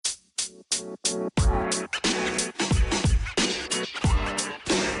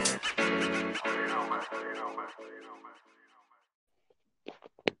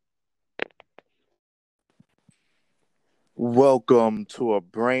Welcome to a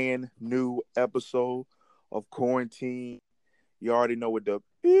brand new episode of Quarantine. You already know what the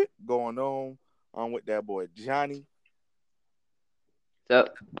going on. I'm with that boy Johnny. What's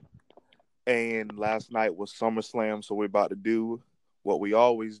up? And last night was SummerSlam, so we're about to do what we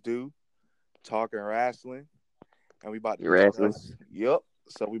always do, talking wrestling. And we about to Wrestling. discuss. Yep.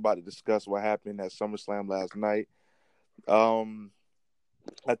 So we about to discuss what happened at SummerSlam last night. I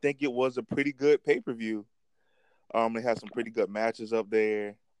think it was a pretty good pay-per-view. It had some pretty good matches up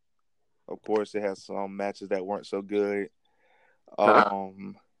there. Of course, it had some matches that weren't so good.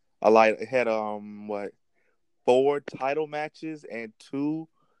 It had 4 title matches and 2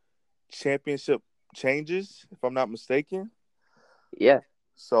 championship changes, if I'm not mistaken. Yeah.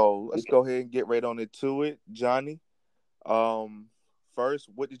 So let's go ahead and get right on into it, Johnny. First,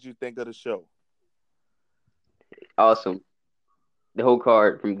 what did you think of the show? Awesome. The whole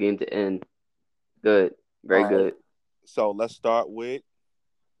card from game to end. Good. Very All right. good. So let's start with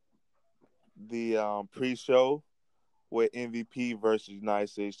the pre-show with MVP versus United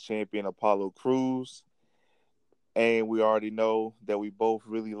States champion Apollo Crews. And we already know that we both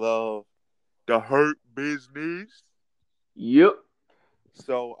really love the Hurt Business. Yep.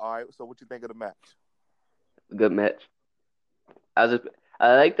 So, all right. So, what you think of the match? Good match. I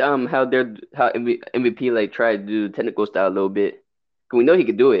liked how MVP like tried to do technical style a little bit. 'Cause we know he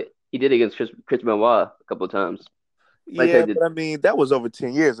could do it. He did it against Chris Benoit a couple of times. Like how Yeah, he did. but I mean, that was over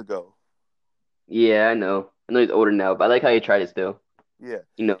 10 years ago. Yeah, I know. I know he's older now, but I like how he tried it still. Yeah.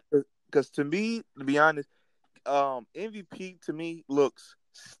 You know. Because to me, to be honest, MVP to me looks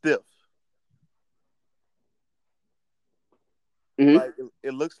stiff. Mm-hmm. Like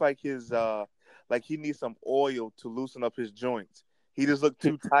it looks like like he needs some oil to loosen up his joints. He just looked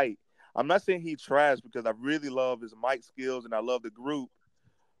too tight. I'm not saying he trash because I really love his mic skills and I love the group,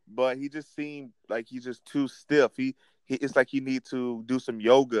 but he just seemed like he's just too stiff. He it's like he need to do some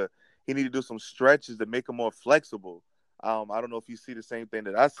yoga. He need to do some stretches to make him more flexible. I don't know if you see the same thing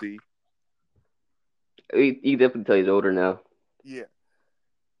that I see. You definitely tell he's older now. Yeah.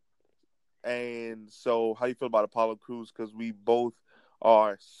 And so, how you feel about Apollo Crews? Because we both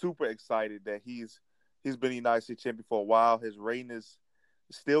are super excited that he's been the United States champion for a while. His reign is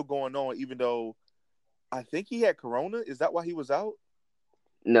still going on, even though I think he had Corona. Is that why he was out?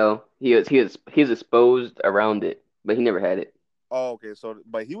 No, he was exposed around it, but he never had it. Oh, okay. So,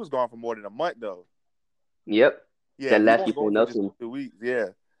 but he was gone for more than a month, though. Yep. Yeah, That he Lashley won't go full for just Nelson. 2 weeks. Yeah.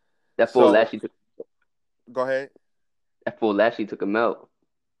 That full So, Lashley took go ahead. that full Lashley took him out.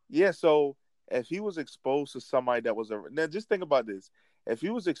 Yeah. So, if he was exposed to somebody that was now, just think about this. If he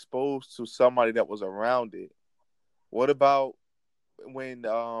was exposed to somebody that was around it, what about when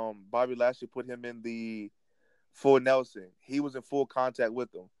Bobby Lashley put him in the full Nelson? He was in full contact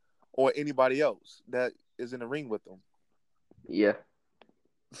with them, or anybody else that is in the ring with them. Yeah.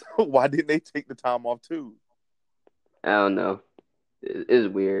 Why didn't they take the time off too? I don't know. It is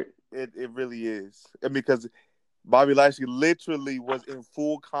weird. It really is. I mean, because Bobby Lashley literally was in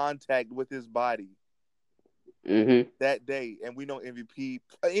full contact with his body Mm-hmm. that day, and we know MVP.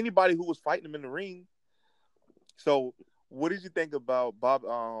 Anybody who was fighting him in the ring. So, what did you think about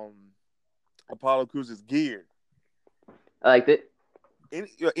Apollo Crews' gear? I liked it.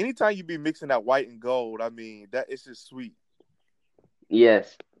 Anytime you be mixing that white and gold, I mean that it's just sweet.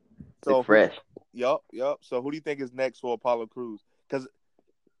 Yes. So Look fresh. Yup. So who do you think is next for Apollo Crews? Because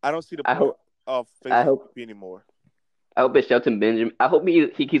I don't see the I point hope of I facing hope MVP anymore. I hope it's Shelton Benjamin. I hope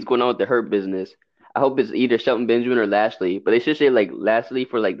he keeps going on with the Hurt Business. I hope it's either Shelton Benjamin or Lashley. But they should say like Lashley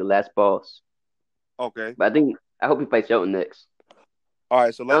for like the last boss. Okay. But I hope he fights Shelton next. All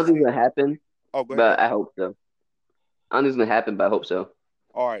right. So I don't let's think it's say. gonna happen, Oh, go ahead. but I hope so. I don't think it's gonna happen, but I hope so.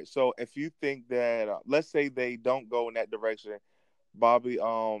 All right. So if you think that, let's say they don't go in that direction, Bobby,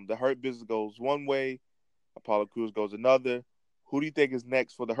 the Hurt Business goes one way, Apollo Crews goes another. Who do you think is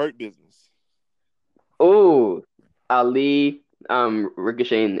next for the Hurt Business? Oh, Ali,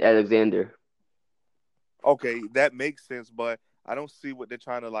 Ricochet and Alexander. Okay, that makes sense, but I don't see what they're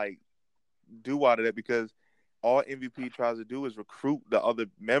trying to like do out of that because all MVP tries to do is recruit the other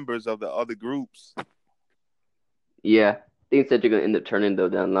members of the other groups. Yeah, things that you're gonna end up turning though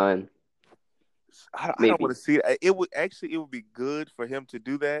down the line. I don't want Maybe. to see it. It would be good for him to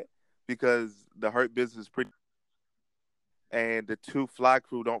do that because the Hurt Business is pretty, and the two Fly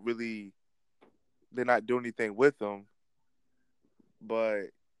Crew don't really, they're not doing anything with them. But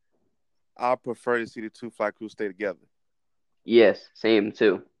I prefer to see the two Fly Crew stay together. Yes, same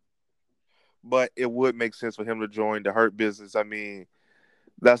too. but it would make sense for him to join the Hurt Business. I mean,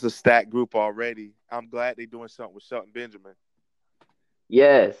 that's a stacked group already. I'm glad they're doing something with Shelton Benjamin.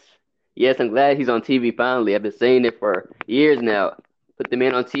 Yes. Yes, I'm glad he's on TV finally. I've been saying it for years now. Put the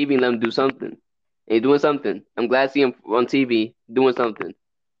man on TV and let him do something. And he's doing something. I'm glad to see him on TV doing something.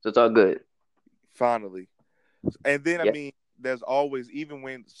 So it's all good. Finally. And then, I Yeah. mean, there's always, even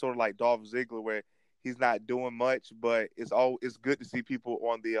when sort of like Dolph Ziggler, where he's not doing much, but it's good to see people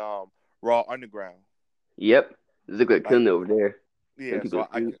on the Raw Underground. Yep. Ziggler Like, killing it over there. Putting yeah, people so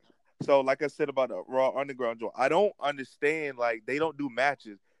to sleep. like I said about the Raw Underground joint, I don't understand. Like, they don't do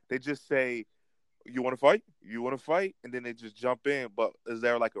matches. They just say, "You want to fight? You want to fight?" And then they just jump in. But is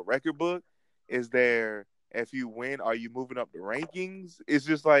there like a record book? Is there, if you win, are you moving up the rankings? It's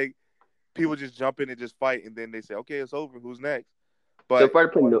just like people just jump in and just fight, and then they say, "Okay, it's over. Who's next?" So But far, they're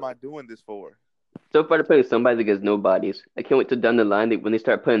putting what no, am I doing this for? so far they're putting somebody against nobodies. I can't wait till down the line when they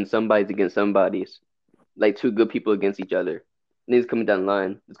start putting somebodies against somebodies, like two good people against each other. And it's coming down the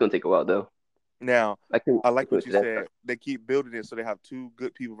line. It's gonna take a while though. Now, I I like can't what wait you for that said. part. They keep building it so they have two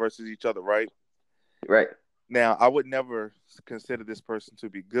good people versus each other, right? Right. Now, I would never consider this person to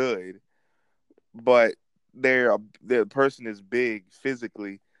be good, but the person is big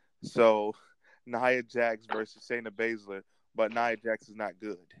physically. So, Nia Jax versus Shayna Baszler, but Nia Jax is not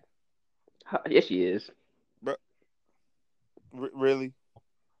good. Yes, she is. Bro, really?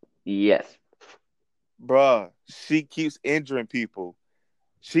 Yes. Bruh, she keeps injuring people.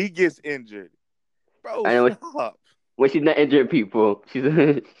 She gets injured. Bro, I know stop. when she's not injuring people, she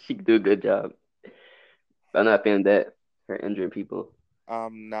can do a good job. But I'm not a fan of that. Her injuring people.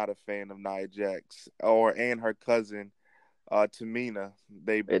 I'm not a fan of Nia Jax and her cousin Tamina.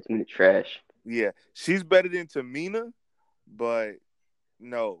 They It's trash. Yeah, she's better than Tamina, but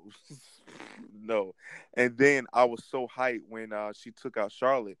no, no. And then I was so hyped when she took out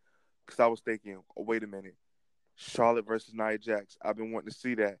Charlotte because I was thinking, oh, wait a minute, Charlotte versus Nia Jax. I've been wanting to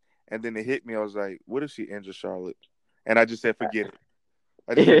see that, and then it hit me. I was like, what if she injures Charlotte? And I just said, forget it.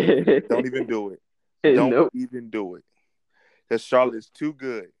 I just said, forget it. Don't even do it. Don't Nope. even do it. Because Charlotte is too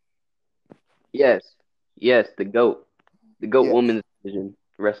good. Yes. Yes, the GOAT. The GOAT Yes, women's division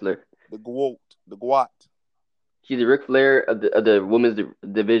wrestler. the GWOT, the GWAT. She's the Ric Flair of the women's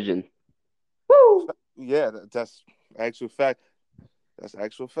division. Woo! Yeah, that's actual fact. That's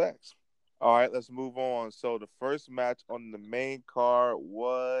actual facts. All right, let's move on. So the first match on the main card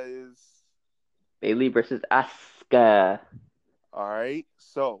was Bailey versus Asuka. all right.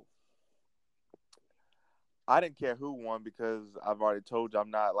 So I didn't care who won because I've already told you I'm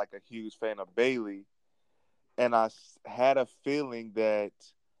not like a huge fan of Bailey, and had a feeling that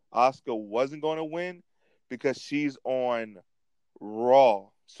Asuka wasn't going to win because she's on Raw.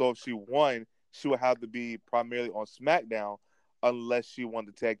 So if she won, she would have to be primarily on SmackDown unless she won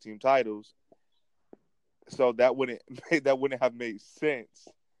the tag team titles. So that wouldn't have made sense.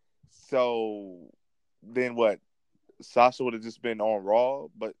 So then what? Sasha would have just been on Raw,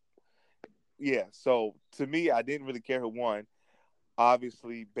 but yeah. So to me, I didn't really care who won.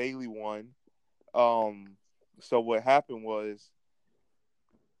 Obviously, Bailey won. Um, so what happened was,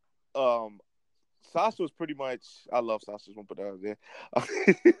 um, Sasha was pretty much. I love Sasha. Won't put that out there.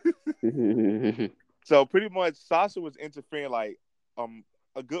 So pretty much, Sasha was interfering like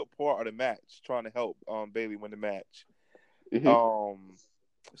a good part of the match, trying to help Bailey win the match. Mhm. Um,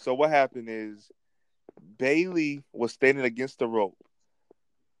 so what happened is Bailey was standing against the rope.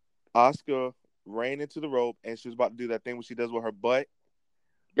 Oscar ran into the rope and she was about to do that thing what she does with her butt,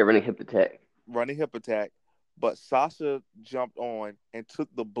 They're running hip attack. running hip attack. But Sasha jumped on and took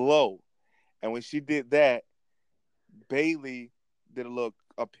the blow. And when she did that, Bailey did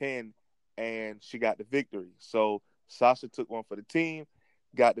a pin and she got the victory. So Sasha took one for the team,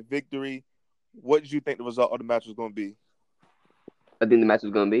 got the victory. What did you think the result of the match was going to be? I think the match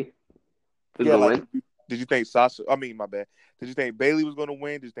was gonna be who's Yeah, gonna like win. did you think Sasha? I mean, my bad. Did you think Bailey was going to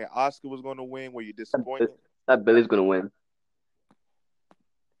win? Did you think Oscar was going to win? Were you I disappointed? thought Billy's gonna win.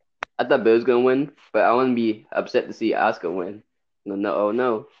 I thought Billy's gonna win, but I wouldn't be upset to see Asuka win. No, no, oh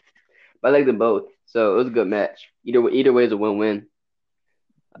no. But I like them both, so it was a good match. Either way is a win-win.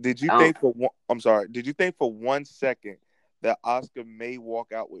 Did you I don't. think for one? I'm sorry. Did you think for 1 second that Oscar may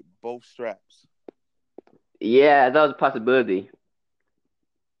walk out with both straps? Yeah, that was a possibility.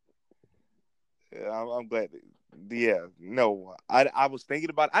 Yeah, I'm glad. Yeah, no, I was thinking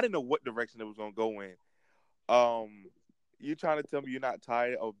about. I didn't know what direction it was gonna go in. You trying to tell me you're not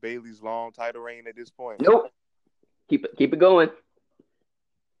tired of Bailey's long title reign at this point? Nope. Keep it going.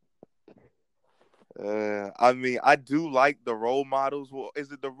 I mean, I do like the role models. Well,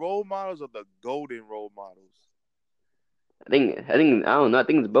 is it the role models or the golden role models? I think I don't know. I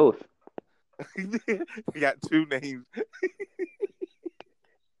think it's both. We got two names.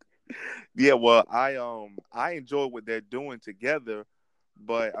 Yeah, well, I enjoy what they're doing together,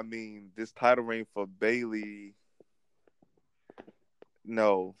 but I mean, this title reign for Bailey,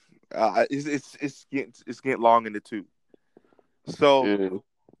 no, it's getting long in the tooth. So Mm.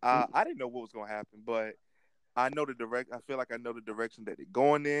 I didn't know what was gonna happen, but I know the direct. I feel like I know the direction that they're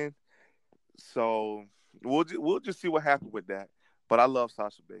going in. So we'll just see what happens with that. But I love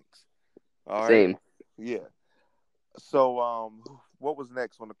Sasha Banks. All right, Same. yeah. So what was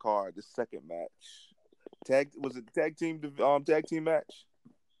next on the card? The second match. Tag team match?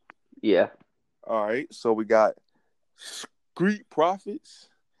 Yeah. All right. So we got Street Profits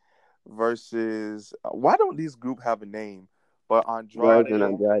versus why don't these group have a name? But Garza and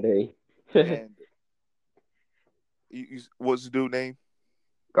Andrade Andrade. and what's the dude name?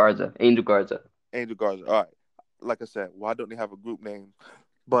 Garza. Angel Garza. Angel Garza. All right. Like I said, why don't they have a group name?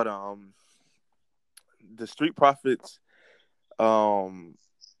 But the Street Profits, um,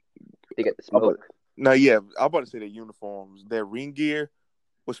 They got the I'm about, smoke. now yeah, I'm about to say their uniforms, their ring gear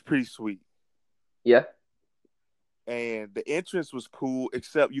was pretty sweet, Yeah. and the entrance was cool,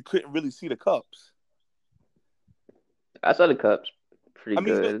 except you couldn't really see the cups. I saw the cups. Pretty I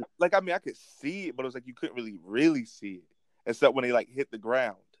mean, good. I could see it, but it was like you couldn't really see it, except when they like hit the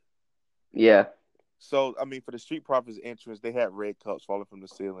ground. Yeah. So I mean, for the Street Profits entrance, they had red cups falling from the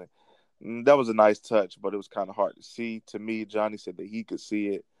ceiling. That was a nice touch, but it was kind of hard to see. To me, Johnny said that he could see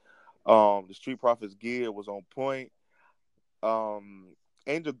it. The Street Profits gear was on point.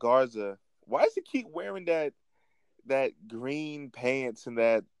 Angel Garza, why does he keep wearing that green pants and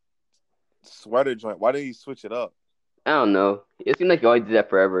that sweater joint? Why didn't he switch it up? I don't know. It seemed like he always did that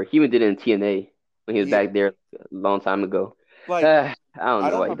forever. He even did it in TNA when he was Yeah, back there a long time ago. like I don't I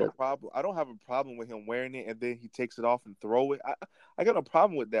know don't why he have a does. problem. I don't have a problem with him wearing it and then he takes it off and throw it. I got no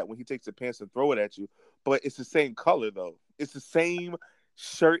problem with that when he takes the pants and throw it at you. But it's the same color though. It's the same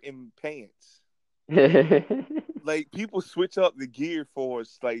shirt and pants. Like people switch up the gear for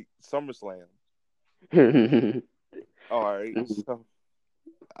like SummerSlam. All right,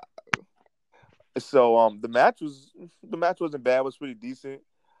 so the match wasn't bad. It was pretty decent.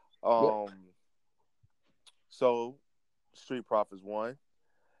 Yep. Um, so Street Profits won.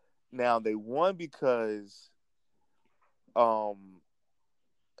 Now they won because um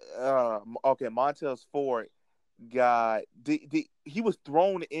okay, Montez Ford got he was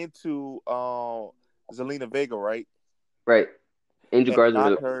thrown into Zelina Vega, right? Right. Angel And Garza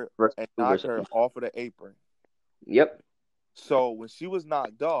knocked her versus and Uber. knocked her off of the apron. Yep. So when she was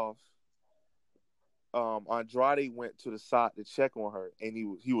knocked off, Andrade went to the side to check on her, and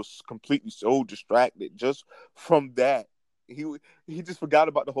he was completely so distracted just from that. He he just forgot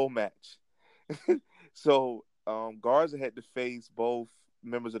about the whole match. So Garza had to face both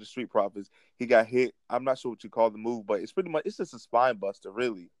members of the Street Profits. He got hit. I'm not sure what you call the move, but it's just a spine buster,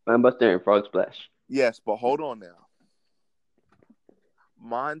 really. Buster and Frog Splash. Yes, but hold on now.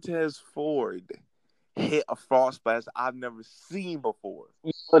 Montez Ford hit a frog splash I've never seen before.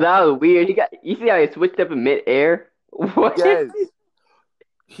 Oh, that was weird. You see how he switched up in midair? What? Yes,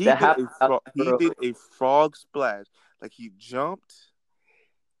 he The did half a out he did a frog splash. Like he jumped.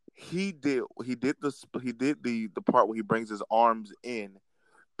 He did the part where he brings his arms in,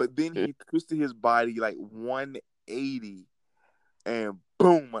 but then he twisted his body like 180, and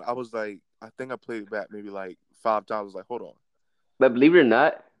boom! I was like, I think I played it back maybe like 5 times. I was like, hold on. But believe it or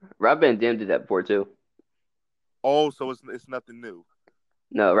not, Rob Van Dam did that before too. Oh, so it's nothing new.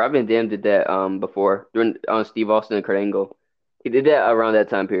 No, Rob Van Dam did that before during on Steve Austin and Kurt Angle. He did that around that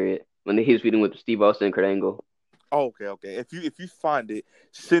time period when he was feuding with Steve Austin and Kurt Angle. Oh, okay. If you find it,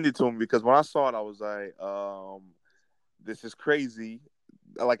 send it to me because when I saw it, I was like, this is crazy.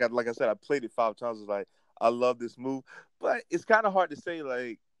 Like I said, I played it 5 times. I was like, I love this move, but it's kind of hard to say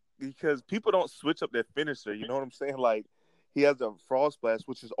like because people don't switch up their finisher. You know what I'm saying? Like he has a frog splash,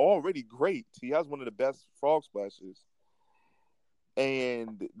 which is already great. He has one of the best frog splashes,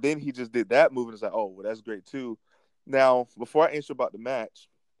 and then he just did that move, and it's like, oh, well, that's great too. Now, before I answer about the match,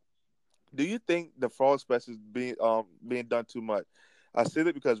 do you think the frog splash is being done too much? I say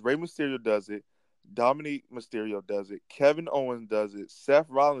that because Rey Mysterio does it, Dominic Mysterio does it, Kevin Owens does it, Seth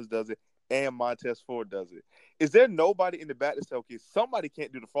Rollins does it, and Montez Ford does it. Is there nobody in the back that says, okay, somebody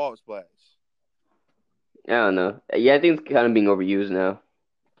can't do the frog splash? I don't know. Yeah, I think it's kind of being overused now.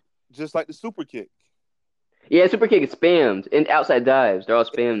 Just like the super kick. Yeah, Super Kick is spammed and outside dives. They're all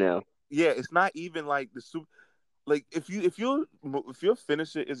spam now. Yeah, it's not even like the super. Like if your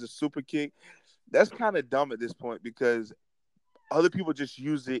finisher is a super kick, that's kind of dumb at this point because other people just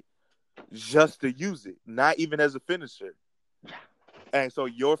use it just to use it, not even as a finisher. And so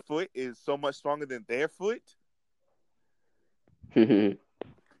your foot is so much stronger than their foot. The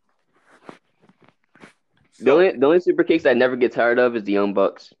So only super kicks I never get tired of is the Young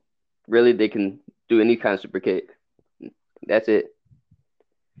Bucks. Really, they can do any kind of super kick. That's it.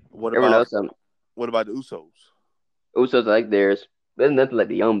 what Everyone about else, what about the Usos? Usos I like theirs. There's nothing like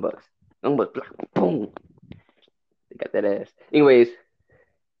the Young Bucks. Young Bucks, boom, they got that ass. Anyways,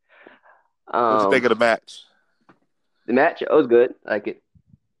 What you think um, of the match? the match, it was good. I like it.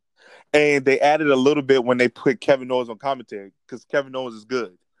 And they added a little bit when they put Kevin Owens on commentary because Kevin Owens is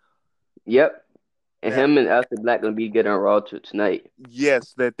good. Yep. And Now, him and Aleister Black gonna be good on Raw tonight.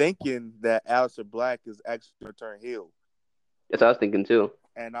 yes, they're thinking that Aleister Black is actually going to turn heel, That's what I was thinking too.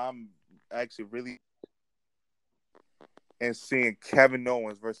 and I'm actually really and seeing Kevin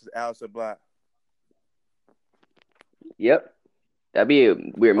Owens versus Aleister Black. Yep. That'd be a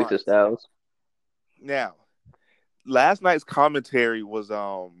weird All mix right. of styles. Now, last night's commentary was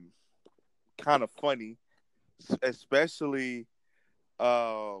kind of funny, especially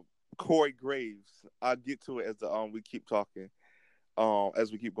uh Corey Graves. I'll get to it as the we keep talking,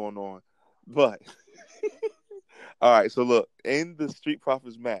 as we keep going on. But all right, so look, in the Street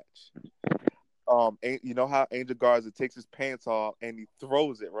Profits match, you know how Angel Garza takes his pants off and he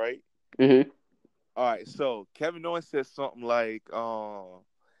throws it, right? Mm-hmm. All right, so Kevin Owens says something like,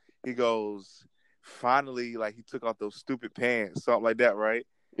 he goes, finally, like he took off those stupid pants, something like that, right?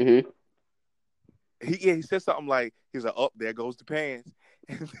 Mm-hmm. He said something like, he's like, up there goes the pants.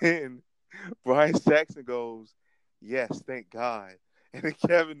 And then Brian Saxon goes, yes, thank God. And then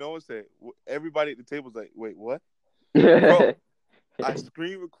Kevin Owens said, everybody at the table was like, wait, what? Bro, I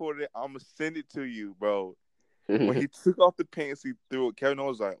screen recorded it. I'm going to send it to you, bro. When he took off the pants, he threw it. Kevin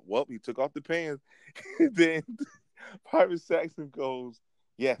Owens was like, well, he took off the pants. And then Byron Saxon goes,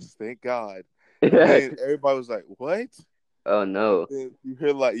 yes, thank God. And then everybody was like, what? Oh And no. then you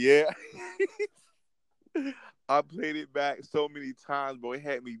hear like, yeah. I played it back so many times, bro. It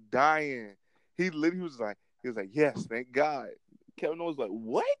had me dying. He literally was like, yes, thank God. Kevin Owens was like,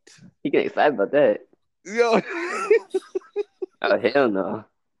 what? He getting excited about that. Yo, Oh hell no.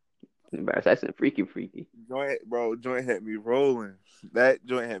 That's freaky. joint had me rolling. That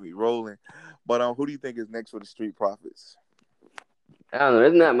joint had me rolling. But who do you think is next for the Street Profits? I don't know.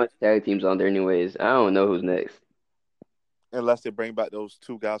 There's not much tag teams on there, anyways. I don't know who's next. Unless they bring back those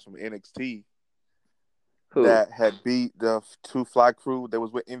two guys from NXT Who? that had beat the two Fly Crew that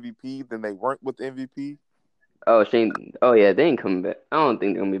was with MVP, then they weren't with MVP. Oh Shane. Oh yeah, they ain't coming back. I don't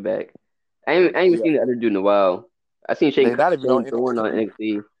think they're gonna be back. I ain't even Yeah, seen the other dude in a while. I seen they're not even on Shane Thorne on NXT.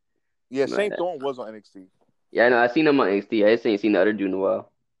 NXT. Yeah, Something like Shane that. Thorne was on NXT. Yeah, I know. I seen him on NXT. I just ain't seen the other dude in a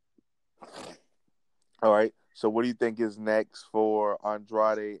while. All right. So what do you think is next for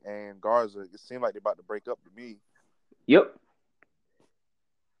Andrade and Garza? It seemed like they're about to break up to me. Yep.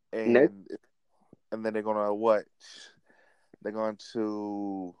 Next And then they're gonna what? They're going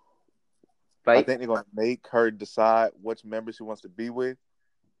to I fight. think they're gonna make her decide which member she wants to be with.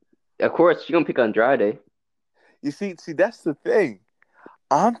 Of course, she gonna pick Andrade. You see, that's the thing.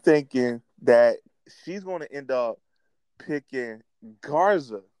 I'm thinking that she's gonna end up picking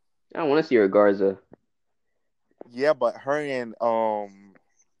Garza. I don't want to see her Garza. Yeah, but her and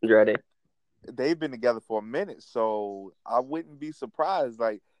Andrade. they've been together for a minute, so I wouldn't be surprised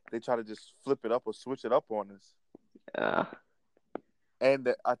like they try to just flip it up or switch it up on us. Uh,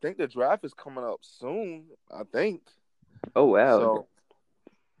 And I think the draft is coming up soon. I think oh wow. so.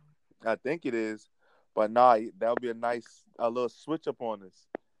 I think it is, but nah, that'll be a little switch up on us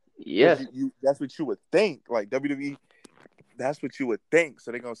because Yes. you that's what you would think. Like WWE, that's what you would think.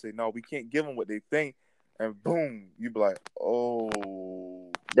 So they're gonna say no, we can't give them what they think, and boom, you be like,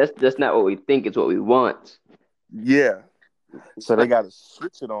 oh, That's not what we think. It's what we want. yeah. So they got to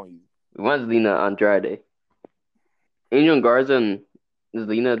switch it on you. We want Zelina Andrade. Angel and Garza and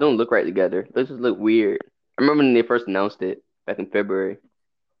Zelina don't look right together. They just look weird. I remember when they first announced it back in February.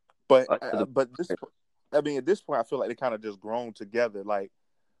 But For the I mean, at this point, I feel like they kind of just grown together, like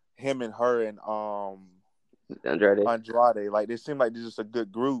him and her and Andrade. Andrade. Like they seem like they're just a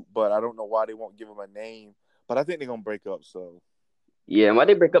good group, but I don't know why they won't give them a name. But I think they're gonna break up. So Yeah, and why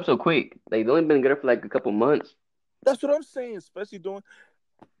they break up so quick? Like they only been together for like a couple months. that's what I'm saying. Especially doing,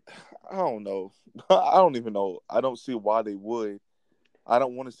 I don't know. I don't even know. I don't see why they would. I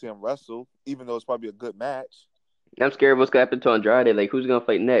don't want to see them wrestle, even though it's probably a good match. I'm scared of what's gonna happen to Andrade. Like who's gonna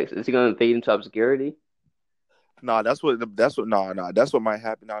fight next? Is he gonna fade into obscurity? Nah, that's what might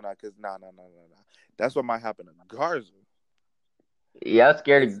happen. Because that's what might happen to Garza. Yeah, I'm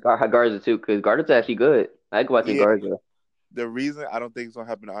scared of Garza too, because Garza's actually good. I like watching Yeah, Garza. the reason I don't think it's gonna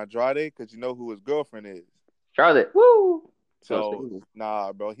happen to Andrade because you know who his girlfriend is. Charlotte, woo! No, So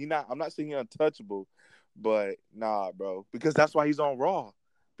nah, bro. I'm not saying he's untouchable, but nah, bro. Because that's why he's on Raw.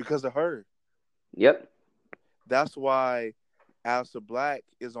 Because of her. Yep. That's why Aleister Black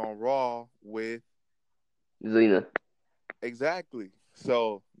is on Raw with Zelina. exactly.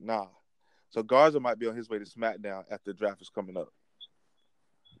 So nah. So Garza might be on his way to SmackDown after the draft is coming up.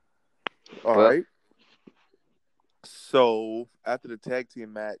 All Well, right. So after the tag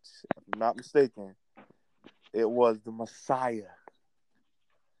team match, if I'm not mistaken, it was the Messiah.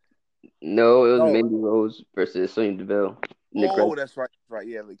 no, it was Oh, Mandy Rose versus Sonya Deville. Nick Wright. oh, that's right, that's right.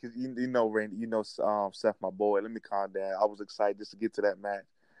 Yeah, because you know Randy, you know Seth, my boy. Let me calm down. I was excited just to get to that match.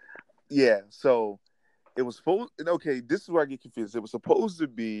 Yeah, so it was supposed. Okay, this is where I get confused. It was supposed to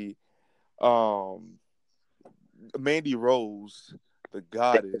be um Mandy Rose, the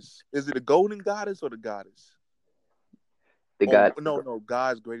goddess. Is it the Golden Goddess or the Goddess? The Oh God, no,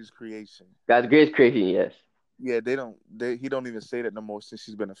 God's greatest creation. God's greatest creation. Yes. Yeah, he don't even say that no more since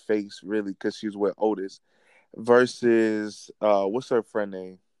she's been a face, really, because she's with Otis. Versus what's her friend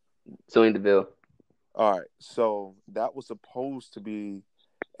name? Sonya Deville. All right, so that was supposed to be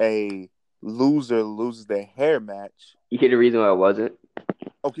a loser loses their hair match. You hear the reason why I wasn't?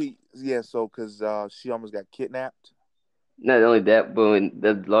 Okay, yeah, so because she almost got kidnapped. Not only that, but when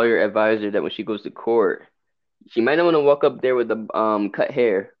the lawyer advised her that when she goes to court, she might not want to walk up there with the cut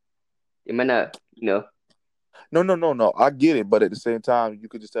hair. It might not, No. I get it, but at the same time, you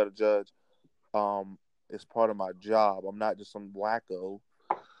could just tell the judge, it's part of my job. I'm not just some wacko.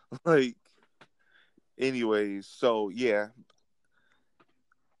 Like, anyways, so yeah.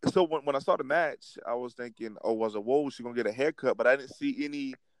 So when I saw the match, I was thinking, oh, whoa, she gonna get a haircut, but I didn't see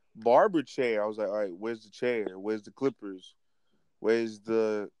any barber chair. I was like, all right, where's the chair? Where's the clippers? Where's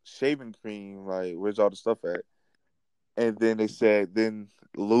the shaving cream? Like, where's all the stuff at? And then they said, then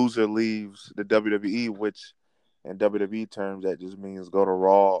loser leaves the WWE, which in WWE terms that just means go to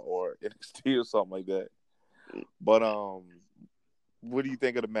Raw or NXT or something like that. But what do you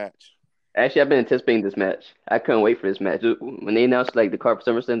think of the match? Actually, I've been anticipating this match. I couldn't wait for this match. When they announced like the card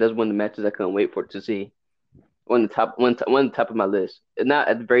for SummerSlam, that's one of the matches I couldn't wait for to see. One top of my list. It's not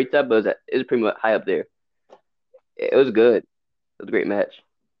at the very top, but it was pretty much high up there. It was good. It was a great match.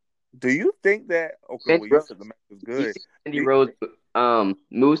 Do you think that? Okay, Mandy well, you Rose, said the match was you good. see Mandy Do, Rose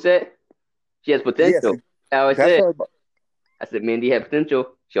moveset? She has yes, potential. Now that's what. I said Mandy had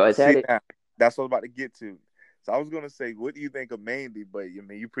potential. She always See had it. now, that's what I was about to get to. So I was gonna say, what do you think of Mandy? But I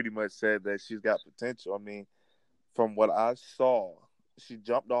mean, you pretty much said that she's got potential. I mean, from what I saw, she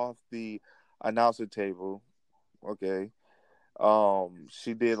jumped off the announcer table. Okay,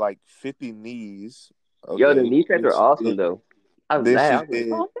 she did like 50 knees. Yo, the Okay, knee traps are awesome though. I was then glad. she I was like,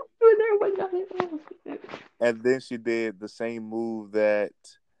 did, oh, that's doing there. What got it? and then she did the same move that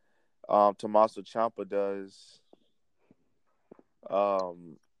Tommaso Ciampa does.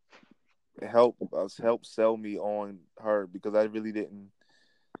 Um, help sell me on her because I really didn't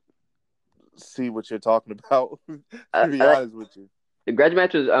see what you're talking about. To be I like honest with you, the grudge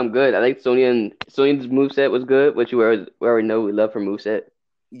match was good. I like Sonya's moveset was good, which we already know we love her moveset.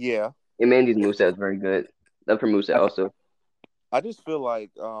 yeah, And Mandy's moveset was very good. Love her moveset I also. I just feel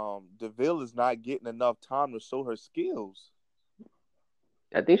like Deville is not getting enough time to show her skills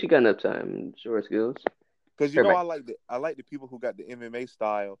I think she got enough time. Show her skills. because Her match. I like the people who got the MMA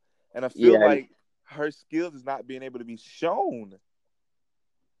style, and I feel Yeah, like her skills is not being able to be shown.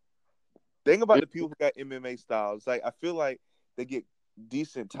 Think about the people who got MMA styles. Like I feel like they get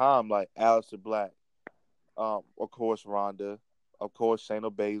decent time, like Aleister Black, of course Ronda, of course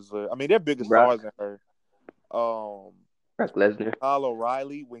Shayna Baszler. I mean, they're bigger Brock, stars than her. Um, Brock Lesnar. Kyle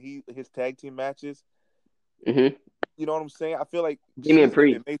O'Reilly when his tag team matches. Mm-hmm. You know what I'm saying? I feel like Damian she's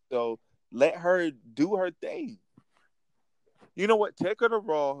Priest. MMA, so let her do her thing. You know what? Take her to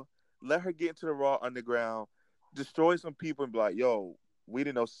Raw. Let her get into the Raw Underground, destroy some people, and be like, "Yo, we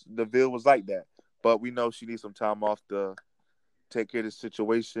didn't know Deville was like that, but we know she needs some time off to take care of the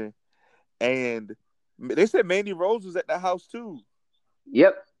situation." And they said Mandy Rose was at the house too.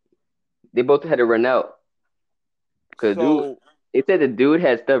 Yep. They both had to run out. Cause dude, So they said the dude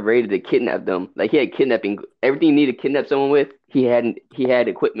had stuff ready to kidnap them. Like he had kidnapping everything he needed to kidnap someone with. He had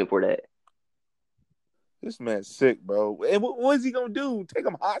equipment for that. this man's sick, bro. And what is he gonna do? Take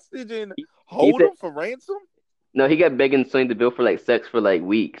him hostage and He hold said him for ransom? no. He got begging Sonya Deville for like sex for like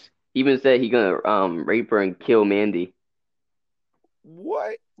weeks. He even said he gonna rape her and kill Mandy.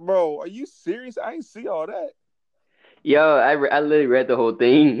 What, bro? Are you serious? I ain't see all that. Yo, I literally read the whole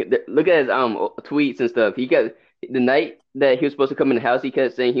thing. Look at his tweets and stuff. He got the night that he was supposed to come in the house. He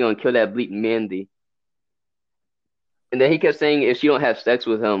kept saying he gonna kill that bleep Mandy, and then he kept saying if she don't have sex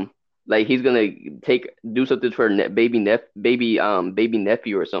with him, Like he's gonna do something for her baby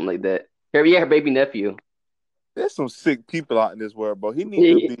nephew or something like that. Her baby nephew. There's some sick people out in this world, bro. And he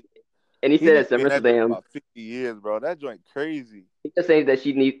He said need at to be in that joint for SummerSlam, about 50 years, bro. That joint crazy. he just saying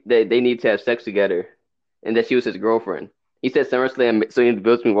that they need to have sex together, and that she was his girlfriend. He said SummerSlam, Sonya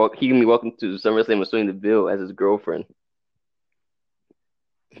Deville's he can be welcome to SummerSlam with Sonya Deville as his girlfriend.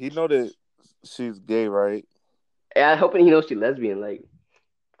 He know that she's gay, right? And I hoping he knows she's lesbian. Like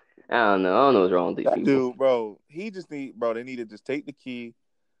I don't know what's wrong with these That people. dude, bro. He just need, bro. They need to just take the key,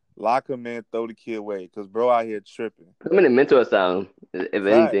 lock him in, throw the key away, cause bro out here tripping. Put him in a mental asylum, if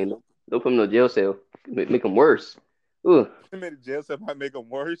Facts. anything. Don't put him in no jail cell. Make him worse. Ooh, Him in the jail cell might make him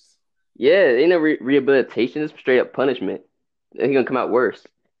worse. yeah, ain't no rehabilitation. It's straight up punishment. Then he gonna come out worse.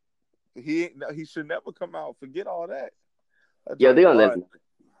 He should never come out. Forget all that. That Yo, joint they gonna let wild. him.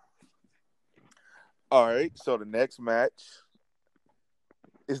 All right. So the next match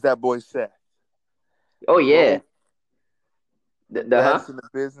is that boy Seth. Oh The yeah, GOAT, the the huh? best in the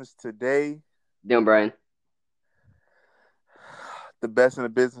business today. Damn, Brian. The best in the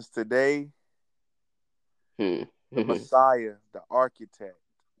business today. Hmm. The Messiah, the architect,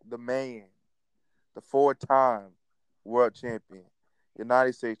 the man, the 4-time world champion,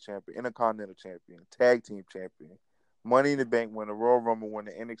 United States champion, Intercontinental champion, tag team champion, Money in the Bank winner, Royal Rumble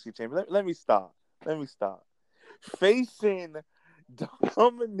winner, NXT champion. Let me stop. Let me stop. Facing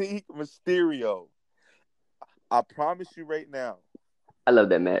Dominique Mysterio. I promise you right now, I love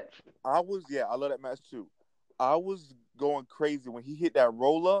that match. I love that match too. I was going crazy when he hit that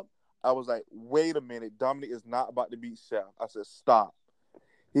roll up. I was like, wait a minute, Dominic is not about to beat Seth. I said, stop.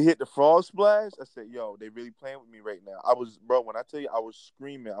 He hit the frog splash. I said, yo, they really playing with me right now. Bro, when I tell you I was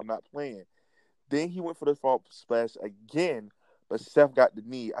screaming, I'm not playing. Then he went for the frog splash again, but Seth got the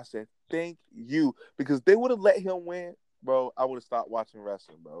knee. I said, thank you. Because they would have let him win, bro, I would have stopped watching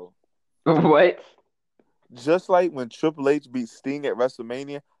wrestling, bro. What? Just like when Triple H beat Sting at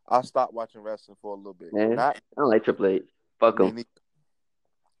WrestleMania, I stopped watching wrestling for a little bit. Man, Not I don't like Triple H. Fuck me him. neither.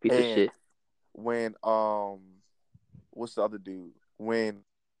 Piece of And shit. when what's the other dude? When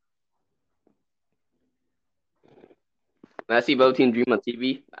When I see Team Dream on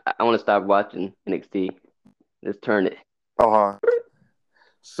TV, I want to stop watching NXT. Let's turn it.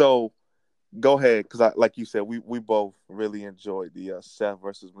 so go ahead, because like you said, we both really enjoyed the Seth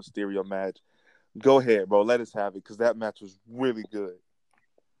versus Mysterio match. Go ahead, bro. Let us have it, because that match was really good.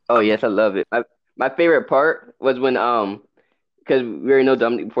 Oh yes, I love it. My favorite part was when because we already know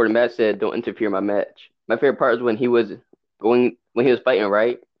Dominic before the match said don't interfere in my match. My favorite part was when he was fighting,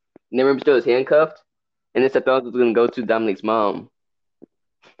 right? And then remember still was handcuffed, and then Seth Rollins was gonna go to Dominic's mom,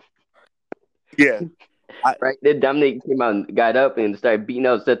 Yeah, I, right? Then Dominic came out and got up and started beating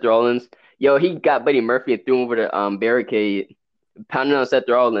up Seth Rollins. Yo, he got Buddy Murphy and threw him over the barricade, pounding on Seth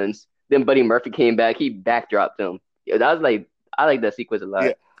Rollins. Then Buddy Murphy came back, he backdropped him. Yo, that was like I like that sequence a lot.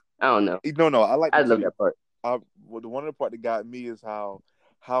 yeah. I don't know. No, I like I it love too. that part. Well, the one of the part that got me is how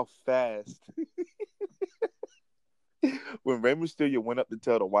fast when Rey Mysterio went up to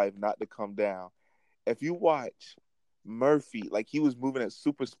tell the wife not to come down. If you watch Murphy, like he was moving at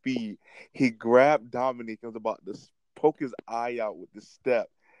super speed, he grabbed Dominic and was about to poke his eye out with the step.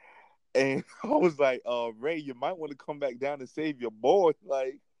 And I was like, Ray, you might want to come back down and save your boy.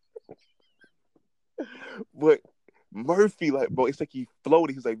 Like, but Murphy, like, bro, it's like he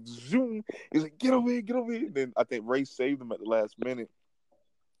floated. He's like, zoom. He's like, get over here, get over here. And then I think Ray saved him at the last minute.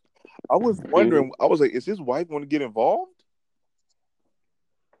 I was Mhm. wondering, I was like, is his wife going to get involved?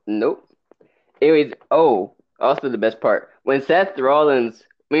 Nope. Anyways, also the best part when Seth Rollins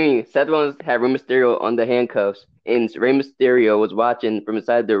had Rey Mysterio on the handcuffs, and Rey Mysterio was watching from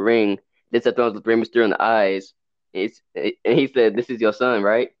inside the ring. Then Seth Rollins looked Rey Mysterio in the eyes, and he said, "This is your son,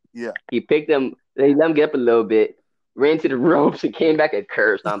 right?" Yeah. He picked him, then he let him get up a little bit, ran to the ropes, and came back and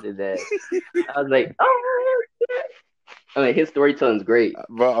curb stomped his ass. I was like, "Oh, shit." I mean, his storytelling's great.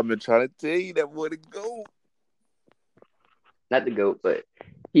 Bro, I've been trying to tell you that boy to go. Not the goat, but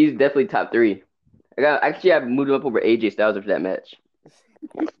he's definitely top three. I've moved him up over AJ Styles after that match.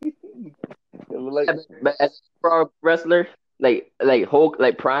 Like, But as a pro wrestler, like Hulk,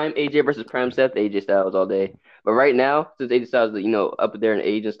 like Prime AJ versus Prime Seth, AJ Styles all day. But right now, since AJ Styles, up there in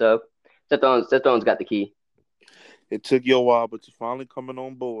age and stuff, Seth Rollins got the key. it took you a while, but you're finally coming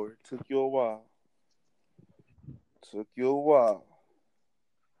on board. Took you a while. Took you a while.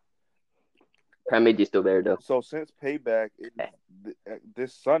 Prime AJ still there though. So since Payback is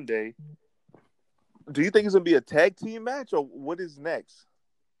this Sunday, do you think it's gonna be a tag team match or what is next?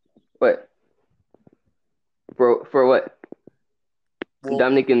 What for what? Well,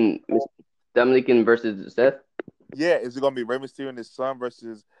 Dominic and Dominic and versus Seth. yeah, is it gonna be Rey Mysterio and his son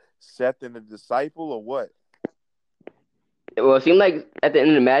versus Seth and the Disciple or what? Well, it seemed like at the end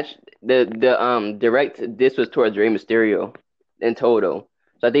of the match, the direct this was towards Rey Mysterio in total.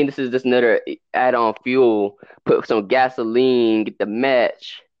 So I think this is just another add-on fuel. Put some gasoline, get the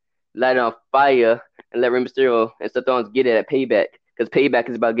match, light it on fire, and let Rey Mysterio and Seth Rollins get it at Payback. Because Payback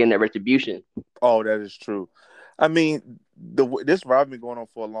is about getting that retribution. Oh, that is true. I mean, this rivalry been going on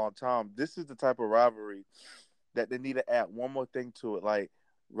for a long time. This is the type of rivalry that they need to add one more thing to it. Like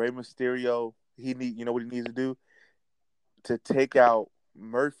Rey Mysterio, you know what he needs to do to take out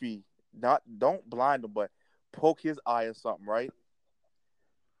Murphy. Don't blind him, but poke his eye or something, right?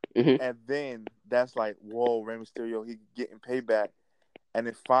 Hmm. And then that's like, whoa, Rey Mysterio, he getting payback. And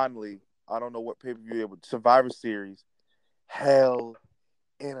then finally, I don't know what pay per view it was, Survivor Series, Hell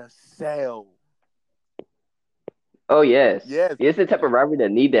in a Cell. Oh yes, Yes, it's the type of rivalry that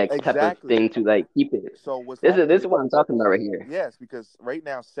need that type of exactly. thing to like keep it. So what's This is happening? what I'm talking about right here. Yes, because right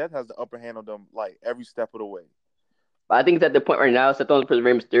now Seth has the upper hand on them like every step of the way. But I think it's at the point right now, Seth Rollins versus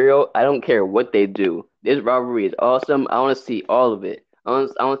Rey Mysterio. I don't care what they do. This rivalry is awesome. I want to see all of it. I want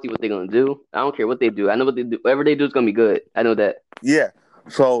to see what they're gonna do. I don't care what they do. I know what they do. Whatever they do is gonna be good. I know that. Yeah.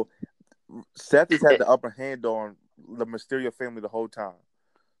 So Seth has had Eh, the upper hand on the Mysterio family the whole time.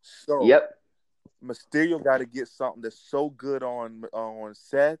 So yep. Mysterio got to get something that's so good on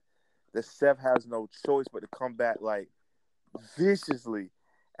Seth that Seth has no choice but to come back like viciously,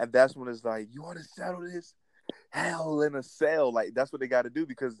 and that's when it's like, you want to settle this? Hell in a Cell. Like that's what they got to do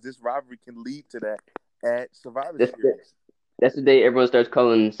because this rivalry can lead to that at Survivor That's Series. that's the day everyone starts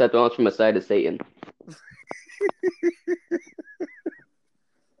calling Seth Rollins from a side of Satan.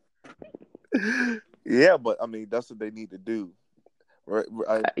 Yeah, but I mean that's what they need to do. Right,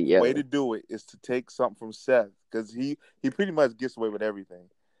 the Yeah. way to do it is to take something from Seth because he pretty much gets away with everything.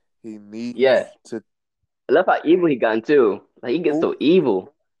 He Yeah. needs to. I love how evil he got too. Like he gets Who? so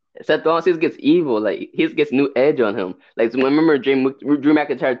evil. Seth Rollins just gets evil. Like he just gets new edge on him. Like so remember Drew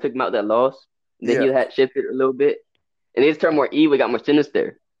McIntyre took him out that loss, and then he Yeah. had shifted a little bit, and he's turned more evil. He got more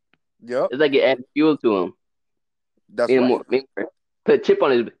sinister. Yep. It's like it added fuel to him. That's right. Put a chip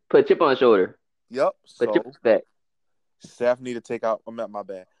on his shoulder. Yep. Put a chip So on his back. Seth need to take out. I'm not my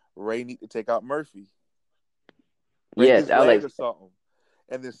bad. Ray need to take out Murphy. Break Yes, his I like. leg or something,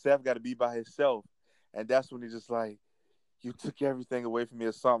 and then Seth got to be by himself, and that's when he's just like, "You took everything away from me"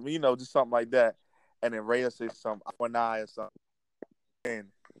 or something, just something like that. And then Ray will say something, "I and I" or something.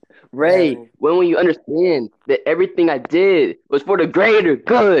 And Ray, hell, when will you understand that everything I did was for the greater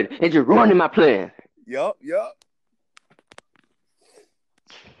good and you're ruining my plan? yep.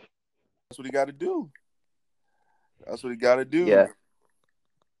 That's what he got to do. That's what he got to do. Yeah.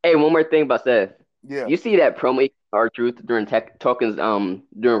 Hey, one more thing about Seth. Yeah. You see that promo R-Truth during talking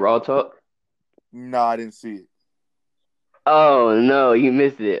during Raw Talk? Nah, I didn't see it. Oh no, you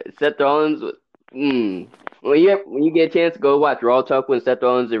missed it. Seth Rollins was when you get a chance, go watch Raw Talk when Seth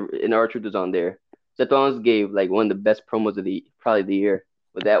Rollins and R-Truth was on there. Seth Rollins gave like one of the best promos of the year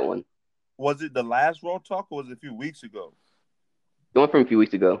with that one. Was it the last Raw Talk or was it a few weeks ago? The one from a few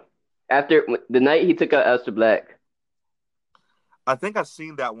weeks ago. After the night he took out Aleister Black. I think I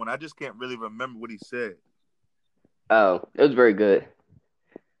seen that one. I just can't really remember what he said. Oh, it was very good.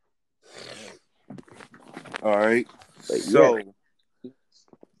 All right. But yeah. So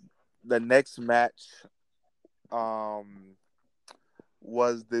the next match um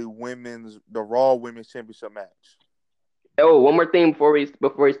was the Raw Women's Championship match. Oh, one more thing before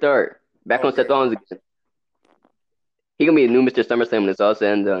we start. Back on Seth Okay. Rollins again. He gonna be the new Mr. SummerSlam when it's all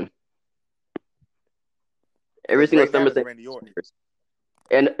said and done. Every Because single right now it's SummerSlam. Randy Orton.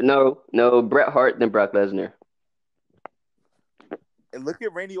 And no, Bret Hart then Brock Lesnar. And look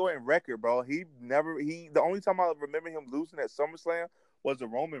at Randy Orton record, bro. The only time I remember him losing at SummerSlam was the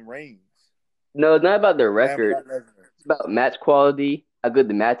Roman Reigns No, it's not about the and record. Brock Lesnar. It's about match quality, how good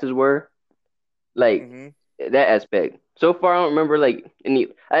the matches were, like Mm-hmm. that aspect. So far, I don't remember like any.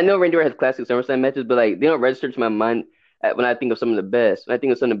 I know Randy Orton has classic SummerSlam matches, but like they don't register to my mind when I think of some of the best. When I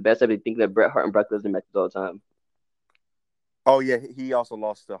think of some of the best, I've been thinking of Bret Hart and Brock Lesnar matches all the time. Oh yeah, he also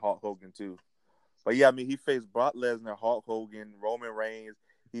lost to Hulk Hogan too. But yeah, I mean he faced Brock Lesnar, Hulk Hogan, Roman Reigns.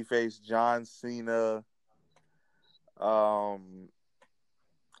 He faced John Cena. Um,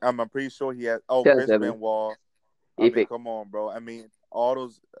 I'm pretty sure he had. Oh, Chris 2007, Benoit. I mean, epic. come on, bro. I mean, all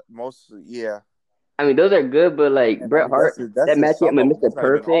those most. Yeah, I mean, those are good, but like I Bret mean Hart, that's that just match he had some with of them. Mr. That's not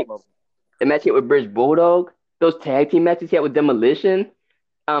even all Perfect, of the match he had with British Bulldog, those tag team matches he had with Demolition,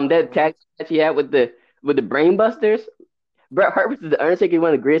 that them. tag match he had with the Brain Busters. Bret Hart versus The Undertaker,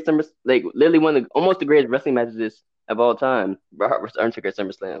 one of the greatest like literally one of almost the greatest wrestling matches of all time. Bret Hart versus Undertaker at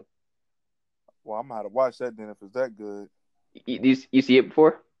SummerSlam. Well, I'm gonna have to watch that then if it's that good. You see it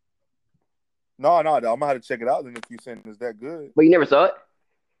before? No, I'm gonna have to check it out. Then if you saying it's that good, But you never saw it?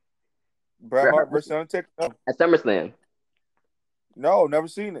 Bret Bret Hart Hart versus Undertaker. No, at SummerSlam. no, never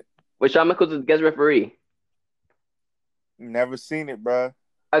seen it. With Shawn Michaels as the guest referee. Never seen it, bro.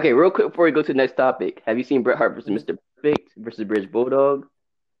 Okay, real quick before we go to the next topic. Have you seen Bret Hart versus Mr. Perfect versus British Bulldog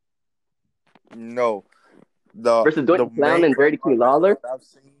No, the versus Doink the the Clown main and Bret Dirty King Hart match Lawler? that I've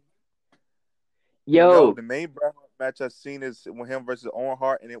seen. No, Yo, the main Bret Hart match I've seen is with him versus Owen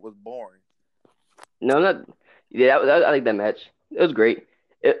Hart, and it was boring. no, not yeah. I like that match. It was great.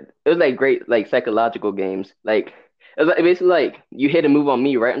 It was like great like psychological games. Like it was like, basically like you hit a move on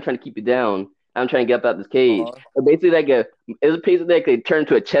me, right? I'm trying to keep you down. I'm trying to get up out this cage. Uh-huh. But basically like it was basically like a turn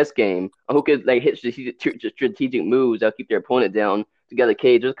to a chess game on who could like hit strategic moves that'll keep their opponent down to get the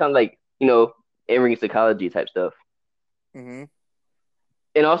cage. It was kind of like in-ring psychology type stuff. Mm-hmm.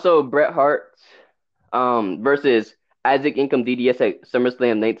 And also Bret Hart versus Isaac Income DDS at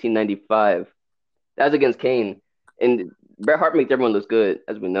SummerSlam 1995. That was against Kane. And Bret Hart makes everyone look good,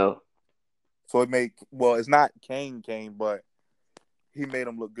 as we know. So it's not Kane, but he made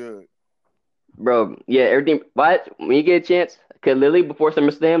him look good. Bro, yeah, everything. But when you get a chance, because literally before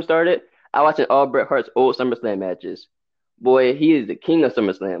SummerSlam started, I watched all Bret Hart's old SummerSlam matches. Boy, he is the king of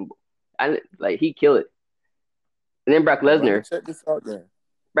SummerSlam. He killed it. And then Brock Let me Lesnar. check this out then.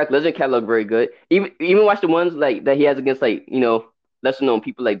 Brock Lesnar catalog very good. Even watch the ones like that he has against lesser known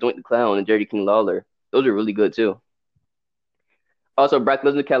people like Doink the Clown and Dirty King Lawler. Those are really good too. Also, Brock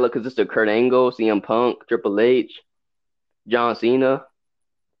Lesnar catalog consists of Kurt Angle, CM Punk, Triple H, John Cena,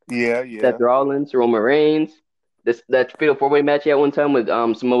 Yeah, Seth yeah. Rollins, Roman Reigns. That fatal four-way match he had one time with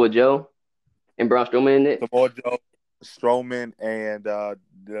Samoa Joe and Braun Strowman in it. Samoa Joe, Strowman, and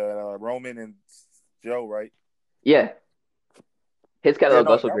Roman and Joe, right? Yeah, his Yeah, catalog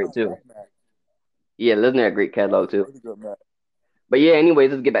no, also that great was a too. great match. Yeah, Lesnar had a great That was catalog a too. really good match. But yeah,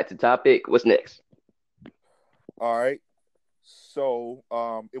 anyways, let's get back to the topic. What's next? All right. So,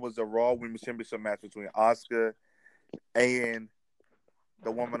 it was a Raw Women's Championship match between Asuka and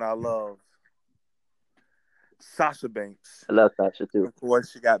the woman I love, Sasha Banks. I love Sasha too. Of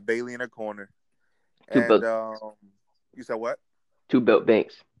course, she got Bailey in her corner. Two And belt, you said what? two belt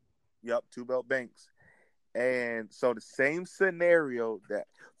Banks. Yep, two belt Banks. And so the same scenario that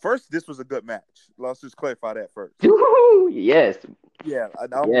first, this was a good match. Let's just clarify that first. Yes, Yeah, I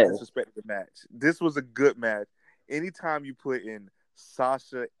don't mean yes. disrespect the match. This was a good match. Anytime you put in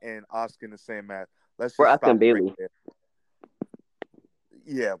Sasha and Asuka in the same match, let's Or just Asuka stop and it right Bailey. there.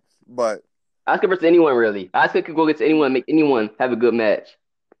 Yeah, but Asuka versus anyone really. Asuka could go against anyone, make anyone have a good match.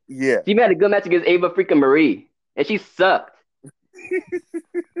 yeah, She had a good match against Ava freaking Marie, and she sucked.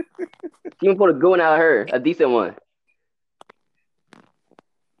 She even pulled a good one out of her, a decent one.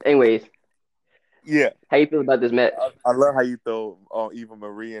 Anyways, yeah. how you feel about this match? I love how you throw Eva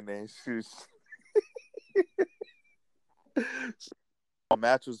Marie in there. The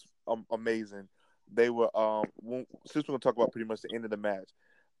match was amazing. They were since we're gonna talk about pretty much the end of the match.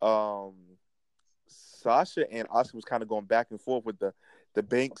 Sasha and Asuka was kind of going back and forth with the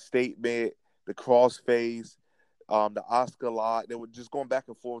bank statement, the crossface, the Asuka lock. They were just going back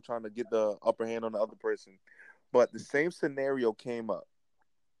and forth trying to get the upper hand on the other person. But the same scenario came up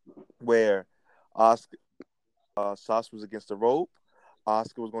where Asuka, Sasha was against the rope.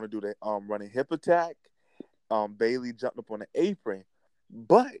 Asuka was going to do the running hip attack. Bailey jumped up on the apron,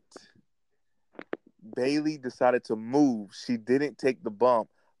 but Bailey decided to move. She didn't take the bump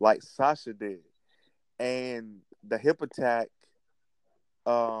like Sasha did, and the hip attack.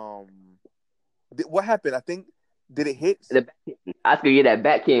 What happened? I think did it hit? Asuka get that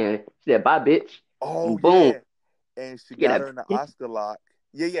backhand. She said, "Bye, bitch." Oh And boom, yeah, and she she get got that. her in the Oscar lock.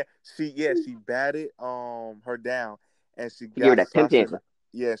 Yeah. She batted her down, and she She gave her got that pimp Sasha. hand.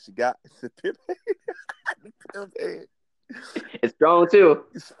 Yeah, she got the pimp hand. It's strong too.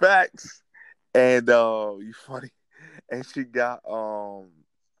 It's facts. And you funny. And she got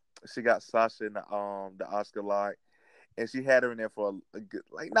Sasha in the Oscar lock, and she had her in there for a good,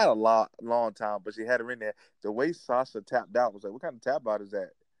 like not a long time, but she had her in there. The way Sasha tapped out was like, what kind of tap out is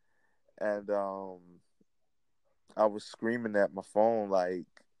that? And I was screaming at my phone like,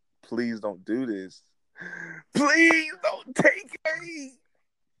 please don't do this. Please don't take me.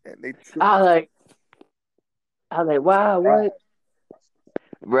 And they took I was like, wow, what?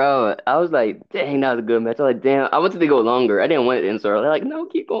 Bro, I was like, dang, that was a good match. I was like, damn, I wanted to go longer. I didn't want it to end so early. Like, no,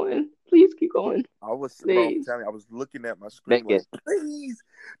 keep going. Please keep going. I was, bro, I'm Please. telling you, I was looking at my screen Make like, it. please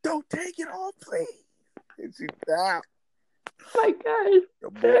don't take it off, please. And she stopped. My God. The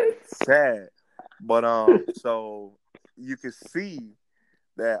boy sad. But so you could see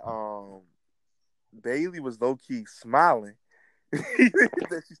that Bailey was low key smiling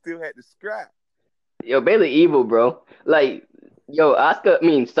that she still had the scrap. Yo, Bailey evil, bro. Like, yo,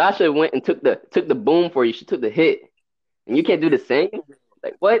 Sasha went and took the boom for you. She took the hit, and you She can't gonna do give the same.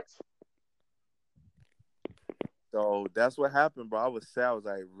 Like, what? So that's what happened, bro. I was sad. I was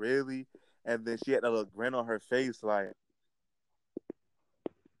like, really? And then she had that little grin on her face, like,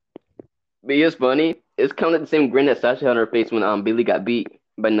 But it's funny. It's kind of like the same grin that Sasha had on her face when Bailey got beat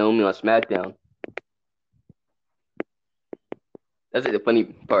by Naomi on SmackDown. That's like the funny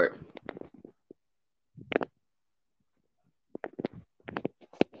part.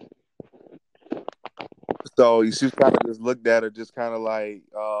 so she kind of just looked at her, just kind of like,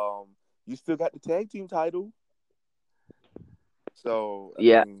 you still got the tag team title. So I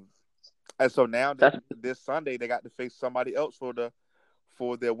Yeah, mean, and so now that Sasha. this Sunday they got to face somebody else for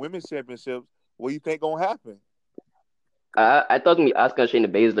their women's championships. What do you think gonna happen? I thought it was gonna be Asuka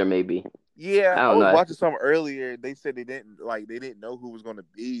and Shayna Baszler maybe. Yeah, I I don't was know. watching something earlier. They said they didn't know who was gonna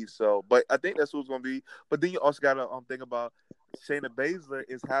be. So, but I think that's who's gonna be. But then you also gotta think about Shayna Baszler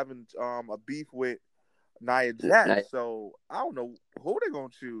is having a beef with Nia I Jax. So I don't know who they're gonna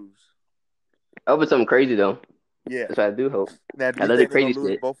choose. hope it's something crazy though. Yeah. That's what I do hope. Now, do I you love the think they're crazy gonna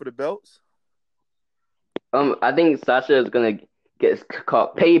lose shit. both of the belts? I think Sasha is gonna get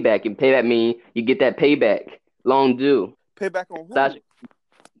called payback, and payback mean you get that payback. Long due. Payback on Sasha who?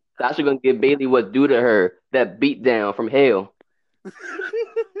 Sasha gonna give Bailey what's due to her. That beat down from hell.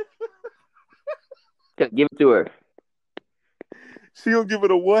 Gonna give it to her. She gonna give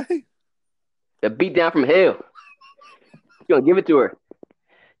it away. The beat down from hell. She gonna give it to her.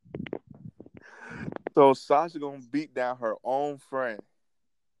 So Sasha gonna beat down her own friend.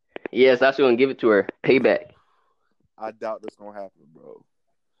 Yeah, Sasha gonna give it to her. Payback. I doubt that's gonna happen, bro.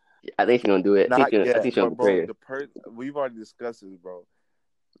 I think she's gonna do it. Not I yet, think she's gonna but bro, betray her. we've already discussed this, bro.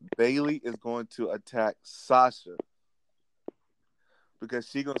 Bailey is going to attack Sasha because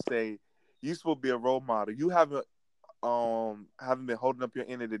she gonna say, "You supposed to be a role model. You haven't been holding up your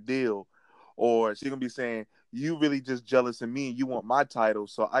end of the deal," or she gonna be saying, "You really just jealous of me and you want my title,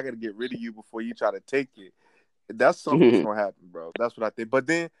 so I got to get rid of you before you try to take it." That's something that's gonna happen, bro. That's what I think. But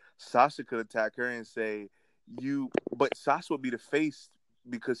then Sasha could attack her and say, "You," but Sasha would be the face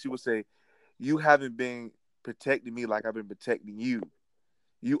because she would say, "You haven't been protecting me like I've been protecting you.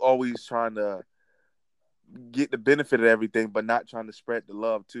 You always trying to get the benefit of everything, but not trying to spread the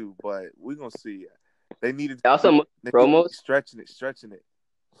love too." But we're gonna see. They needed Also, most they need to be promos. stretching it.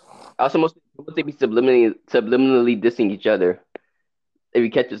 Also, most they be subliminally dissing each other. If you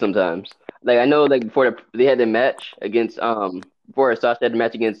catch it sometimes. Like I know, like before they had the match against before Sasha had the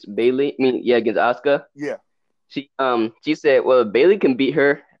match against Bailey. I mean, yeah, against Asuka. Yeah, She said, "Well, if Bailey can beat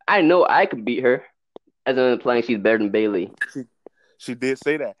her, I know I can beat her." As in implying she's better than Bailey. she she did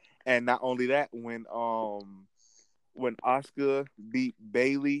say that, and not only that, when Oscar beat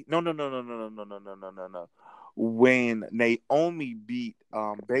Bailey, no. When Naomi beat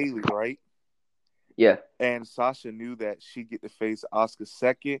Bailey, right? Yeah, And Sasha knew that she'd get to face Oscar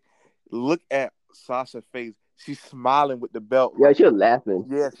second. Look at Sasha's face. She's smiling with the belt, yeah, like, she was laughing.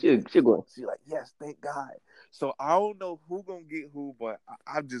 yes, She going. she like, yes, thank God. So I don't know who gonna get who, but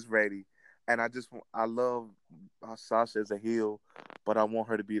I'm just ready. And I love Sasha as a heel, but I want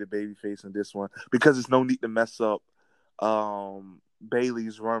her to be the baby face in this one because there's no need to mess up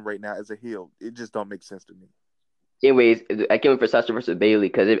Bailey's run right now as a heel. It just don't make sense to me. Anyways, I can't wait for Sasha versus Bailey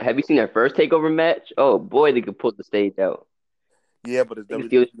because have you seen their first takeover match? Oh boy, they could pull the stage out. Yeah, but is They could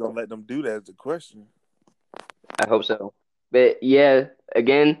steal the WWE gonna show. let them do that? Is the question. I hope so. But yeah,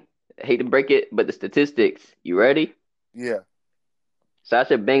 again, I hate to break it, but the statistics. You ready? Yeah,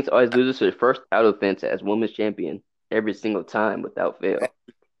 Sasha Banks always loses her first title defense as women's champion every single time without fail.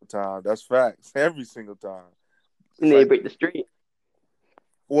 every time. That's facts. Every single time. And It's they like, break the streak.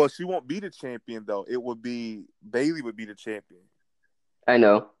 well, she won't be the champion though. It would be Bailey would be the champion. I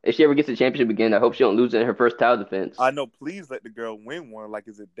know. If she ever gets the championship again, I hope she don't lose it in her first title defense. I know. Please let the girl win one. Like,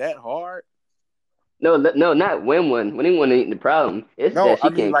 is it that hard? No, no, not win one. Winning one ain't the problem. It's No, that I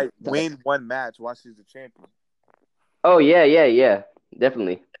she mean can't keep like the title. win one match while she's the champion. Oh yeah,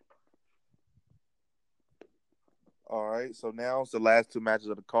 definitely. All right. So now it's the last two matches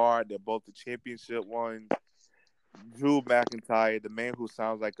of the card. They're both the championship ones. Drew McIntyre, the man who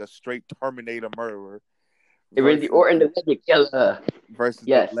sounds like a straight Terminator murderer, Randy versus Orton, the Legend Killer. the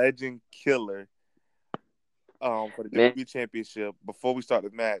Yes, Legend Killer for the man. WWE Championship. Before we start the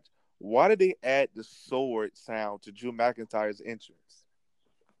match, why did they add the sword sound to Drew McIntyre's entrance?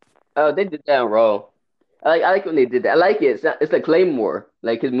 Oh, they did that on Raw. I like when they did that. I like it. It's like Claymore,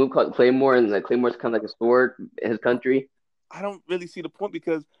 like his move called Claymore, and like Claymore's kind of like a sword in his country. I don't really see the point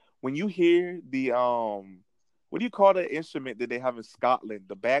because when you hear what do you call the instrument that they have in Scotland?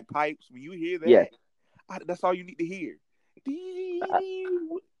 The bagpipes. When you hear Yeah, that, That's all you need to hear.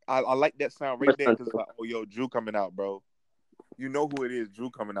 I like that sound right there because it's like, oh, yo, Drew coming out, bro. You know who it is. Drew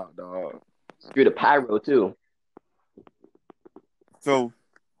coming out, dog. Through the pyro too. So,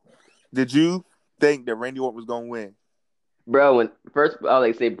 did you think that Randy Orton was gonna win? Bro, when first I was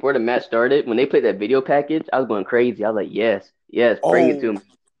like say before the match started, when they played that video package, I was going crazy. I was like, yes, yes, bring it to Oh, me.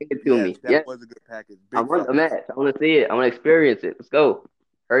 Bring it to yes, me. that Yes. was a good package. I Big want the facts. match. I want to see it. I want to experience it. Let's go.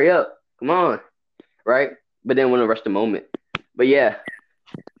 Hurry up. Come on. Right? But then want to rush the moment. But yeah,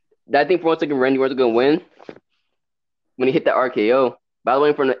 I think for one second Randy Orton's gonna win when he hit the RKO. By the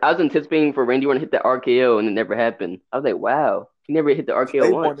way, I was anticipating for Randy Orton to hit the RKO and it never happened. I was like, wow, he never hit the RKO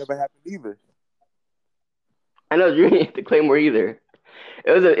Claymore once. never happened either. I know Drew didn't hit the Claymore either.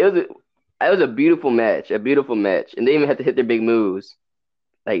 It was a beautiful match, and they even had to hit their big moves.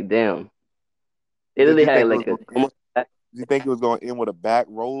 Like damn, they Did literally you had think it like was a going? almost Did you think it was going to end with a back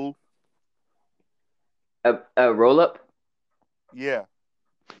roll? a roll up. Yeah.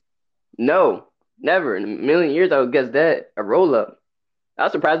 No, never in a million years I would guess that a roll up. I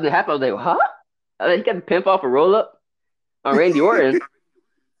was surprised it didn't happen. I was like, huh? I was like, he got the pimp off a roll up on Randy Orton.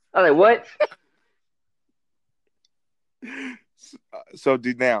 I was like, what? So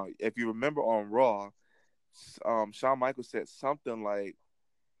did now, if you remember on Raw, Shawn Michaels said something like,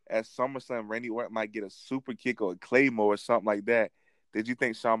 "At SummerSlam, Randy Orton might get a super kick or a Claymore or something like that." Did you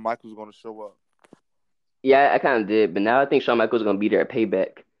think Shawn Michaels was going to show up? Yeah, I kind of did, but now I think Shawn Michaels is gonna be there at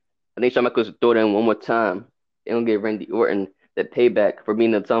Payback. I think Shawn Michaels will throw it in one more time. They gonna give Randy Orton the payback for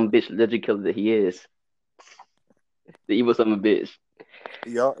being the some bitch legend killer that he is, the evil son of a bitch.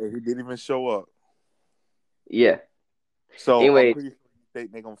 Yeah, and he didn't even show up. Yeah. So I'm Anyway, pretty sure you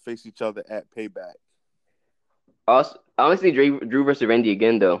think they're gonna face each other at Payback. also, honestly, Drew versus Randy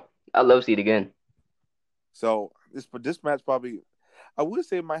again though. I love to see it again. So this match probably, I would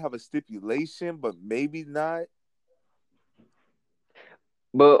say it might have a stipulation, but maybe not.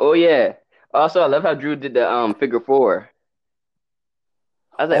 But oh yeah, also I love how Drew did the figure four.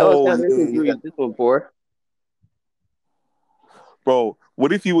 I was like, oh, it's Oh kind of yeah, interesting. Drew yeah, used this one before. bro.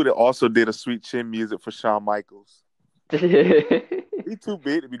 What if you would have also did a sweet chin music for Shawn Michaels? He too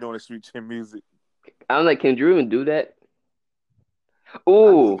big to be doing a sweet chin music. I'm like, can Drew even do that? I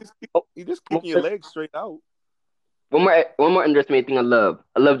mean, Ooh. Oh, you just one kicking your more, legs straight out. one more underestimated thing I love.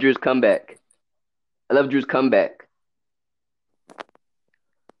 I love Drew's comeback. I love Drew's comeback.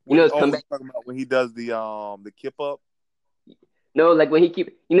 You know his Oh, you comeback. talking about when he does the kip up? No, like when he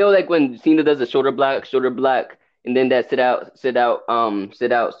keep, like when Cena does a shoulder block, and then that suplex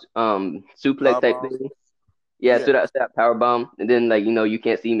type Powerbomb? thing. Yeah, Yeah, sit out power bomb, and then like you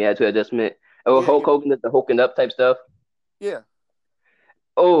can't see me add to adjustment. Oh, yeah, Hulk yeah, Hogan does the hulking up type stuff. yeah.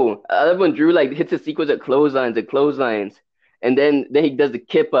 Oh, I love when Drew like hits a sequence of clotheslines, and then he does the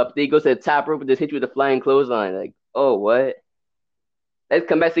kip up. Then he goes to the top rope and just hits you with a flying clothesline. Like, oh what? That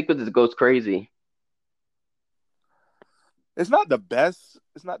comeback sequence just goes crazy. It's not the best.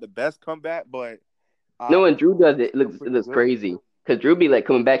 It's not the best comeback, but No, when it's Drew does it, still it pretty looks good. crazy. Cause Drew be like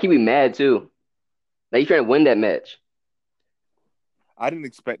coming back, he be mad too. Like he's trying to win that match. I didn't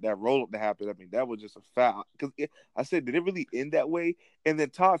expect that roll up to happen. I mean, that was just a foul. Because I said, did it really end that way? And then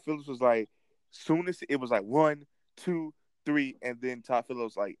Todd Phillips was like, soon as it was like 1, 2, 3, and then Todd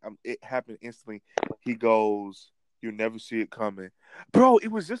Phillips like, it happened instantly. He goes, "You never see it coming, bro."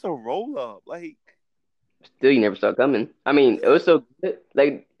 It was just a roll up. Like, Still, you never saw it coming. I mean, it was so good.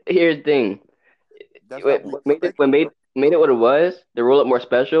 Like, here's the thing: that's not what we what made it, expected, bro. what it was, the roll up more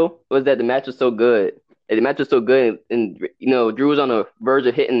special was that the match was so good. And the match was so good, and Drew was on the verge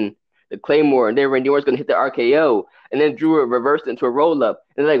of hitting the Claymore, and then Randy Orton's gonna hit the RKO, and then Drew reversed it into a roll up,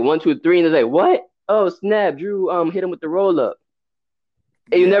 and they're like 1, 2, 3, and they're like, what? Oh snap! Drew hit him with the roll up,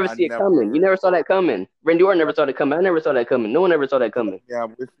 and you Yeah, never I see it coming. You never. never saw that coming. Randy Orton never saw that coming. I never saw that coming. No one ever saw that But coming.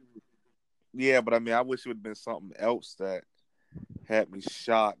 yeah, but I mean, I wish it would have been something else that had me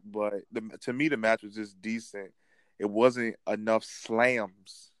shocked. But to me, the match was just decent. It wasn't enough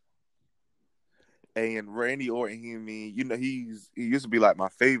slams. And Randy Orton, he used to be like my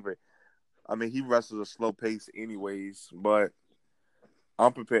favorite. I mean, he wrestles a slow pace, anyways. But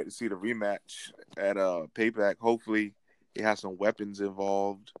I'm prepared to see the rematch at Payback. Hopefully, it has some weapons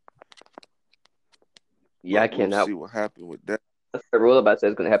involved. Yeah, I But we'll cannot. see what happened with that. That's the roll up. I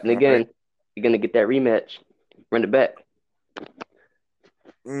said it's gonna happen All right. again. You're gonna get that rematch. Run it back.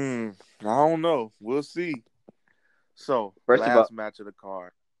 I don't know. We'll see. So, First of all, last match of the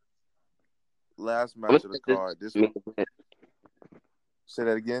card. Last I'm match of the surprised this card. This main one. event. Say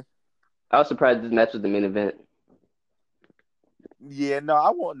that again. I was surprised this match was the main event. Yeah, no, I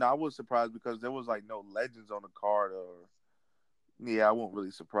won't. No, I was surprised because there was like no legends on the card. Or yeah, I wasn't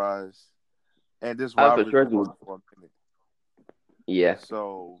really surprised. and this I for rivalry's sure been do. going for a minute. Yeah.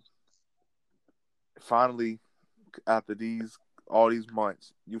 So finally, after all these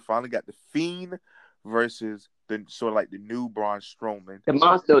months, you finally got the Fiend versus the sort of like the new Braun Strowman. The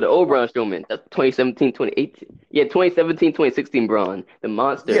monster, the old Braun Strowman. That's 2017, 2018. Yeah, 2017, 2016 Braun. The Yeah,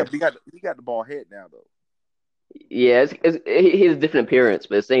 monster. but he got the ball head now though. Yeah, he has a different appearance,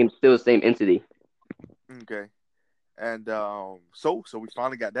 but still the same entity. Okay, and so we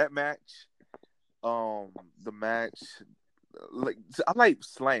finally got that match. The match, like I like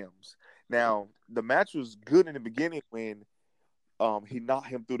slams. Now the match was good in the beginning when he knocked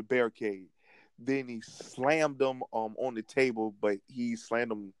him through the barricade. Then he slammed him on the table, but he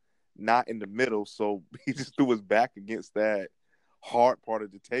slammed him not in the middle, so he just threw his back against that hard part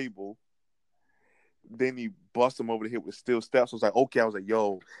of the table. Then he bust him over the head with steel steps. I was like, okay, I was like,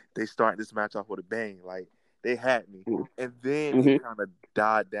 yo, they starting this match off with a bang. Like they had me. And then it Mm-hmm. kind of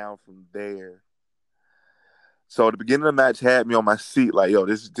died down from there. So the beginning of the match had me on my seat, like, yo,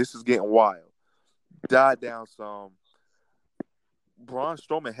 this is getting wild. Died down some. Braun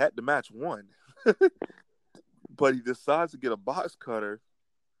Strowman had the match won. But he decides to get a box cutter.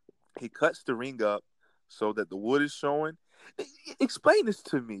 He cuts the ring up so that the wood is showing. Explain this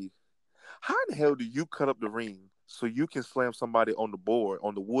to me. How in the hell do you cut up the ring so you can slam somebody on the board,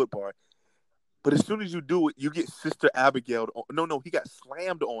 on the wood part? But as soon as you do it, you get Sister Abigail. No, he got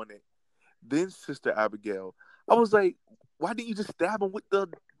slammed on it. Then Sister Abigail. I was like, why didn't you just stab him with the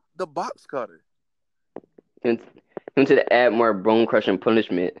box cutter? Him, him to add more bone crushing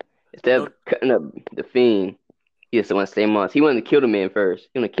punishment. Instead No, of cutting up the Fiend, he just wants to stay months. He wanted to kill the man first.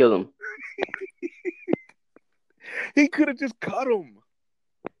 He wanted to kill him. he could have just cut him.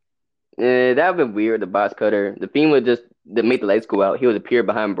 That would have been weird, the box cutter. The Fiend would just make the lights go out. He would appear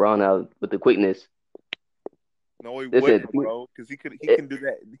behind Braun out with the quickness. No, he Listen, wouldn't, bro. Because he can do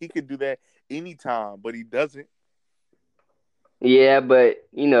that. He can do that anytime, but he doesn't. yeah, but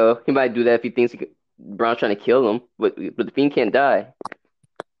he might do that if he thinks Braun's trying to kill him. But the Fiend can't die,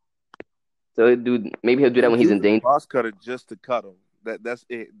 so maybe he'll do that He when he's in uses the danger. box cutter just to cut him. That's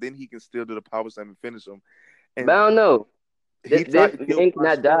it. Then he can still do the power slam and finish him. But And I don't know. he tried This to kill man Braun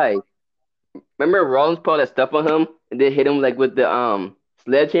cannot Strowman. die. Remember Rollins put all that stuff on him and then hit him like with the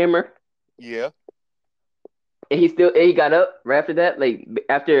sledgehammer, Yeah, and he got up right after that. Like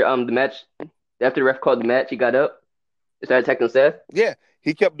after the match, after the ref called the match, he got up and started attacking Seth. yeah.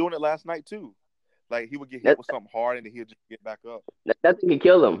 He kept doing it last night too. Like he would get hit That with something hard and then he'd just get back up. that thing could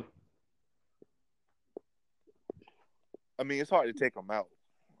kill him. I mean, it's hard to take him out.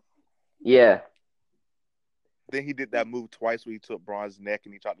 Yeah. Then he did that move twice where he took Braun's neck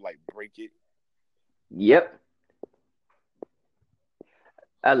and he tried to like break it. Yep.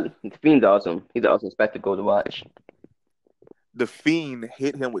 The Fiend's awesome. He's an awesome spectacle to watch. The Fiend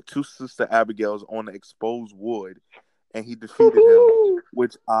hit him with two Sister Abigails on the exposed wood, and he defeated him,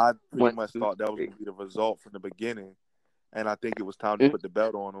 which I pretty One, much two, thought that was three. going to be the result from the beginning. And I think it was time to Mm. put the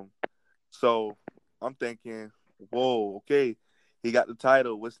belt on him. So I'm thinking, whoa, okay, he got the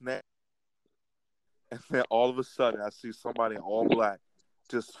title. What's next? And then all of a sudden, I see somebody in all black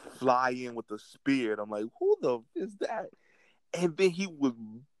just fly in with a spear. And I'm like, who the is that? And then he was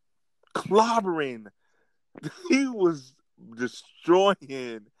clobbering. He was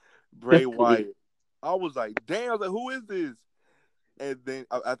destroying Bray Wyatt. I was like, damn, I was like, who is this? And then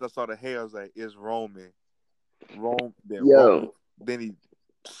after I saw the hair, I was like, it's Roman. Yo, Then he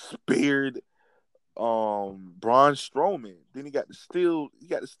speared Braun Strowman. Then he got the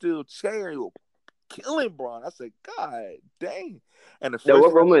steel chair. He was killing Braun. I said, God dang. And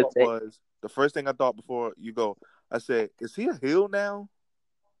what Roman would say? the first thing I thought before you go, I said, is he a heel now?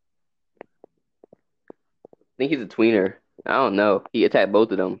 I think he's a tweener. I don't know. He attacked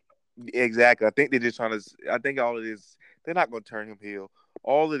both of them. Exactly. I think they're just trying to. I think all it is, they're not going to turn him heel.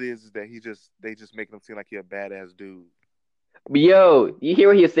 All it is that they just making him seem like he a badass dude. But yo, you hear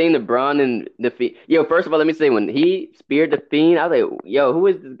what he was saying to Braun and the Fiend? Yo, first of all, let me say when he speared the Fiend, I was like, yo, who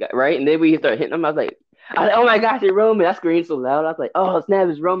is this guy? Right? And then when he started hitting him, I was like, oh my gosh, it's Roman. I screamed so loud. I was like, oh snap,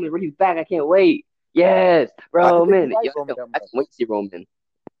 it's Roman. He's back. I can't wait. Yes, I didn't think you Roman. liked Yo, Roman that I much. can't wait to see Roman.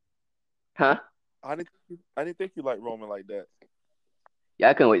 Huh? I didn't think you liked Roman like that. Yeah,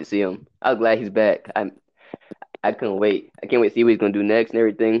 I couldn't wait to see him. I was glad he's back. I couldn't wait. I can't wait to see what he's gonna do next and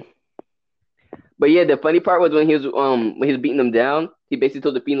everything. But yeah, the funny part was when he was beating them down, he basically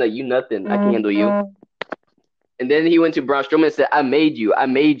told the Fiend like, "You nothing. I can handle you." And then he went to Braun Strowman and said, "I made you. I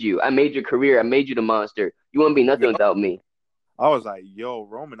made you. I made your career. I made you the monster. You won't be nothing Yep. without me." I was like, yo,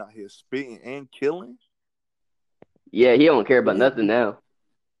 Roman out here spitting and killing. Yeah, he don't care about Then nothing now.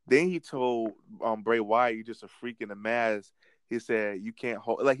 then he told Bray Wyatt, "You just a freak in a mask." He said you can't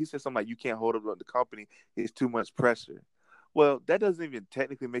hold. Like he said something like you can't hold up the company. It's too much pressure. Well, that doesn't even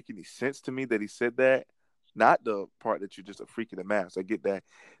technically make any sense to me that he said that. Not the part that you're just a freak of the mass. I get that.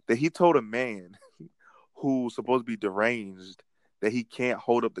 That he told a man who's supposed to be deranged that he can't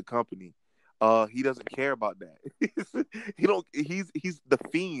hold up the company. He doesn't care about that. he don't. He's the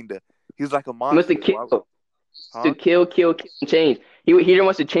fiend. He's like a He wants to monster. kill, Huh? kill, and change. He either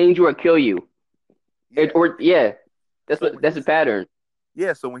wants to change you or kill you. Yeah. Or yeah, So when that's a pattern.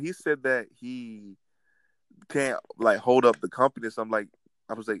 yeah, so when he said that he can't like hold up the company or something, like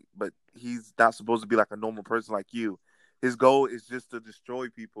I was like, but he's not supposed to be like a normal person like you. His goal is just to destroy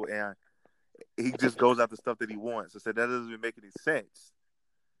people, and he just goes after stuff that he wants. I said that doesn't even make any sense.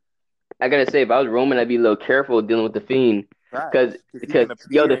 I gotta say, if I was Roman, I'd be a little careful dealing with the Fiend, because Facts, because he can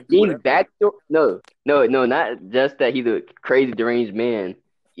yo, appear the and do Fiend's whatever. backstory. No, not just that he's a crazy deranged man.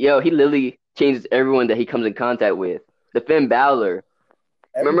 Yo, he literally changes everyone that he comes in contact with. The Finn Balor.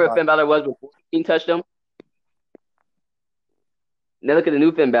 Remember who Everybody. Finn Balor was before the Fiend touched him? Now look at the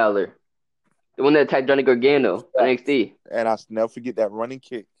new Finn Balor, the one that attacked Johnny Gargano on Facts. NXT. And I'll never forget that running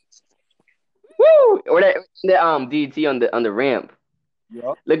kick. Woo! Or that DT on the ramp.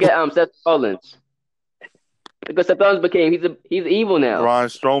 Yep. Look at Seth Rollins. Look what Seth Rollins became. He's evil now. Braun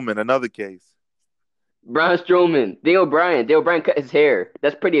Stroman, another case. Braun Stroman, Daniel Bryan. Daniel Bryan cut his hair.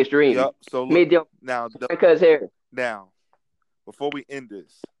 That's pretty extreme. Yep. So He look made Daniel now. Bryan cut his hair. Now, before we end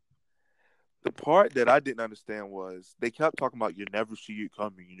this, the part that I didn't understand was they kept talking about you never see it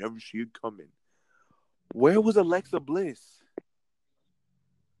coming, you never see it coming. Where was Alexa Bliss?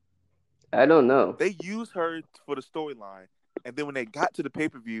 I don't know. They used her for the storyline, and then when they got to the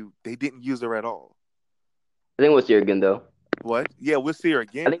pay-per-view, they didn't use her at all. I think we'll see her again though. What? Yeah, we'll see her I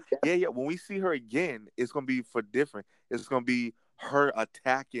again. think Yeah. When we see her again, it's gonna be for different. It's gonna be her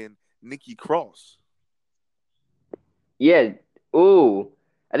attacking Nikki Cross. yeah. Ooh,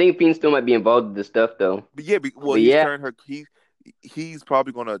 I think Fiend still might be involved with this stuff though. But yeah, well, But he's yeah, turned her. He's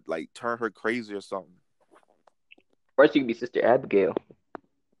probably gonna like turn her crazy or something. first you could be Sister Abigail.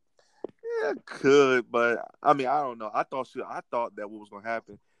 Yeah, could, but I mean, I don't know. I thought that what was gonna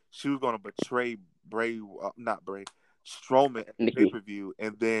happen, she was gonna betray Bray, not Bray, Strowman at the pay Nikki. per view,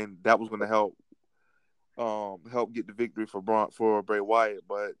 and then that was gonna help get the victory for Bray Wyatt,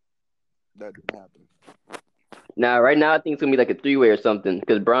 but that didn't happen. Now, right now, I think it's gonna be like a three-way or something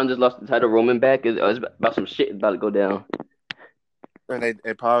because Braun just lost the title. Roman back is about some shit about to go down. And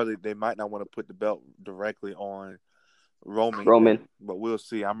they probably they might not want to put the belt directly on Roman yet, Roman, but we'll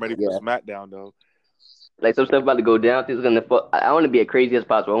see. I'm ready for yeah, SmackDown though. like some stuff about to go down. Things gonna. I want to be as crazy as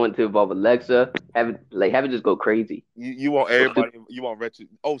possible. I want to involve Alexa. Have it just go crazy. You want everybody. You want retro.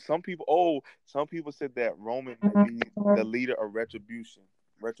 Some people said that Roman might be the leader of Retribution.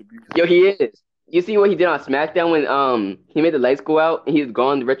 Retribution. Yo, he is. You see what he did on SmackDown when he made the lights go out and he was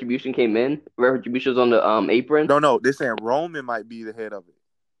gone. The Retribution came in. Retribution was on the apron. No. They're saying Roman might be the head of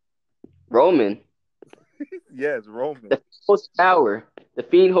it. Roman, Yes, Roman. the Fiend holds the power. The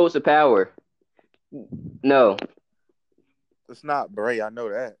Fiend holds the power. No, It's not Bray. I know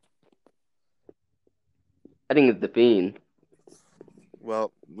that. I think it's the Fiend.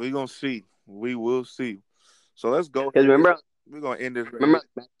 Well, we're gonna see. We will see. So let's go Because ahead. We're gonna end this right remember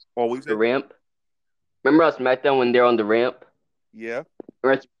here. Oh, we the said ramp. Remember on SmackDown when they're on the ramp? yeah.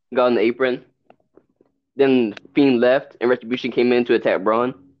 Retribution got on the apron. Then Fiend left and Retribution came in to attack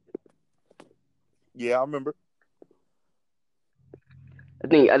Braun. Yeah, I remember. I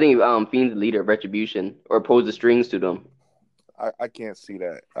think Fiend's the leader of Retribution or pulls the strings to them. I can't see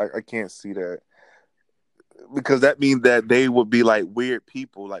that. I can't see that. Because that means that they would be like weird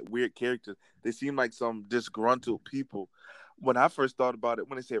people, like weird characters. They seem like some disgruntled people. When I first thought about it,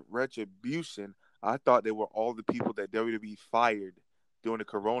 when they said retribution, I thought they were all the people that WWE fired during the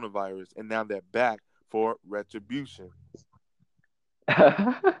coronavirus, and now they're back for retribution.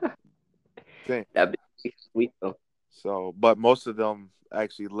 That'd Thing. be sweet though. So, but most of them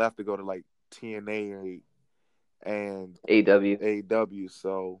actually left to go to like TNA and AW. AEW.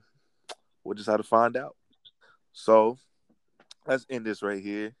 So we'll just have to find out. So let's end this right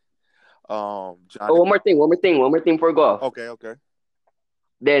here. Oh, Johnny. one more thing before we go off. Okay.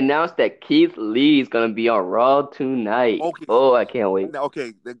 They announced that Keith Lee is gonna be on Raw tonight. Okay. Oh, I can't wait. Now,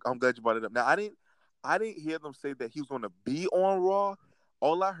 okay, I'm glad you brought it up. Now, I didn't hear them say that he was going to be on Raw.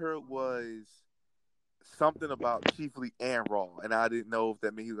 All I heard was something about Keith Lee and Raw, and I didn't know if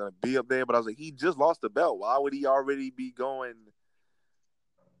that meant he was going to be up there. But I was like, he just lost the belt. Why would he already be going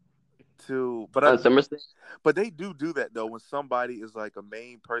to? On SummerSlam. But they do that though when somebody is like a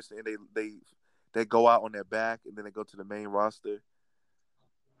main person and they go out on their back and then they go to the main roster.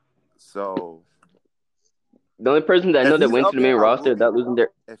 So The only person that I If know that he's went to up the main there, I will roster be. without losing their.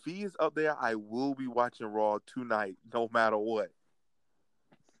 If he is up there, I will be watching Raw tonight, no matter what.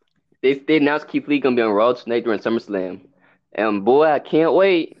 They announced Keith Lee gonna be on Raw tonight during SummerSlam, and boy, I can't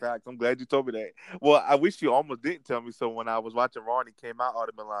wait. Facts. I'm glad you told me that. Well, I wish you almost didn't tell me. So when I was watching Raw and he came out, I'd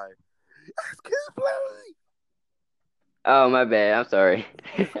have been like, "That's Keith Lee." Oh my bad. I'm sorry.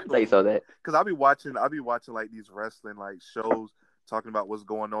 I It's thought you saw cool. that. Cause I'll be watching like these wrestling like shows talking about what's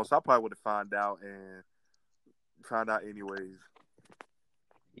going on. So I probably would have found out anyways.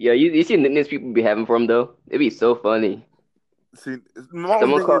 Yeah, you see the nicknames people be having for him though. It'd be so funny. See, my only Someone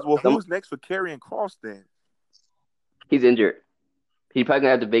thing is, called well, some. who's next for Karrion Cross then? He's injured. He probably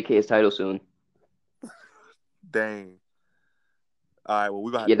gonna have to vacate his title soon. Dang. All right,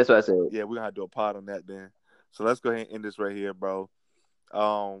 well, Yeah, that's what I said. we're gonna have to do a pod on that then. So let's go ahead and end this right here, bro.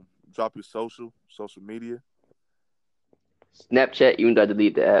 Drop your social media, Snapchat, even though I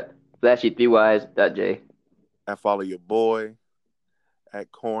delete the app. Flashy3Ys.J. and follow your boy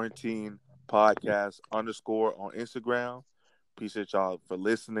at Quarantine Podcast _ on Instagram. Appreciate y'all for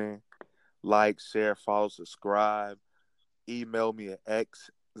listening. Like, share, follow, subscribe. Email me at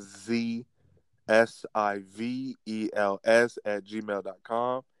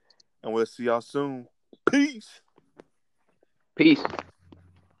xzsivels@gmail.com. And we'll see y'all soon. Peace. Peace.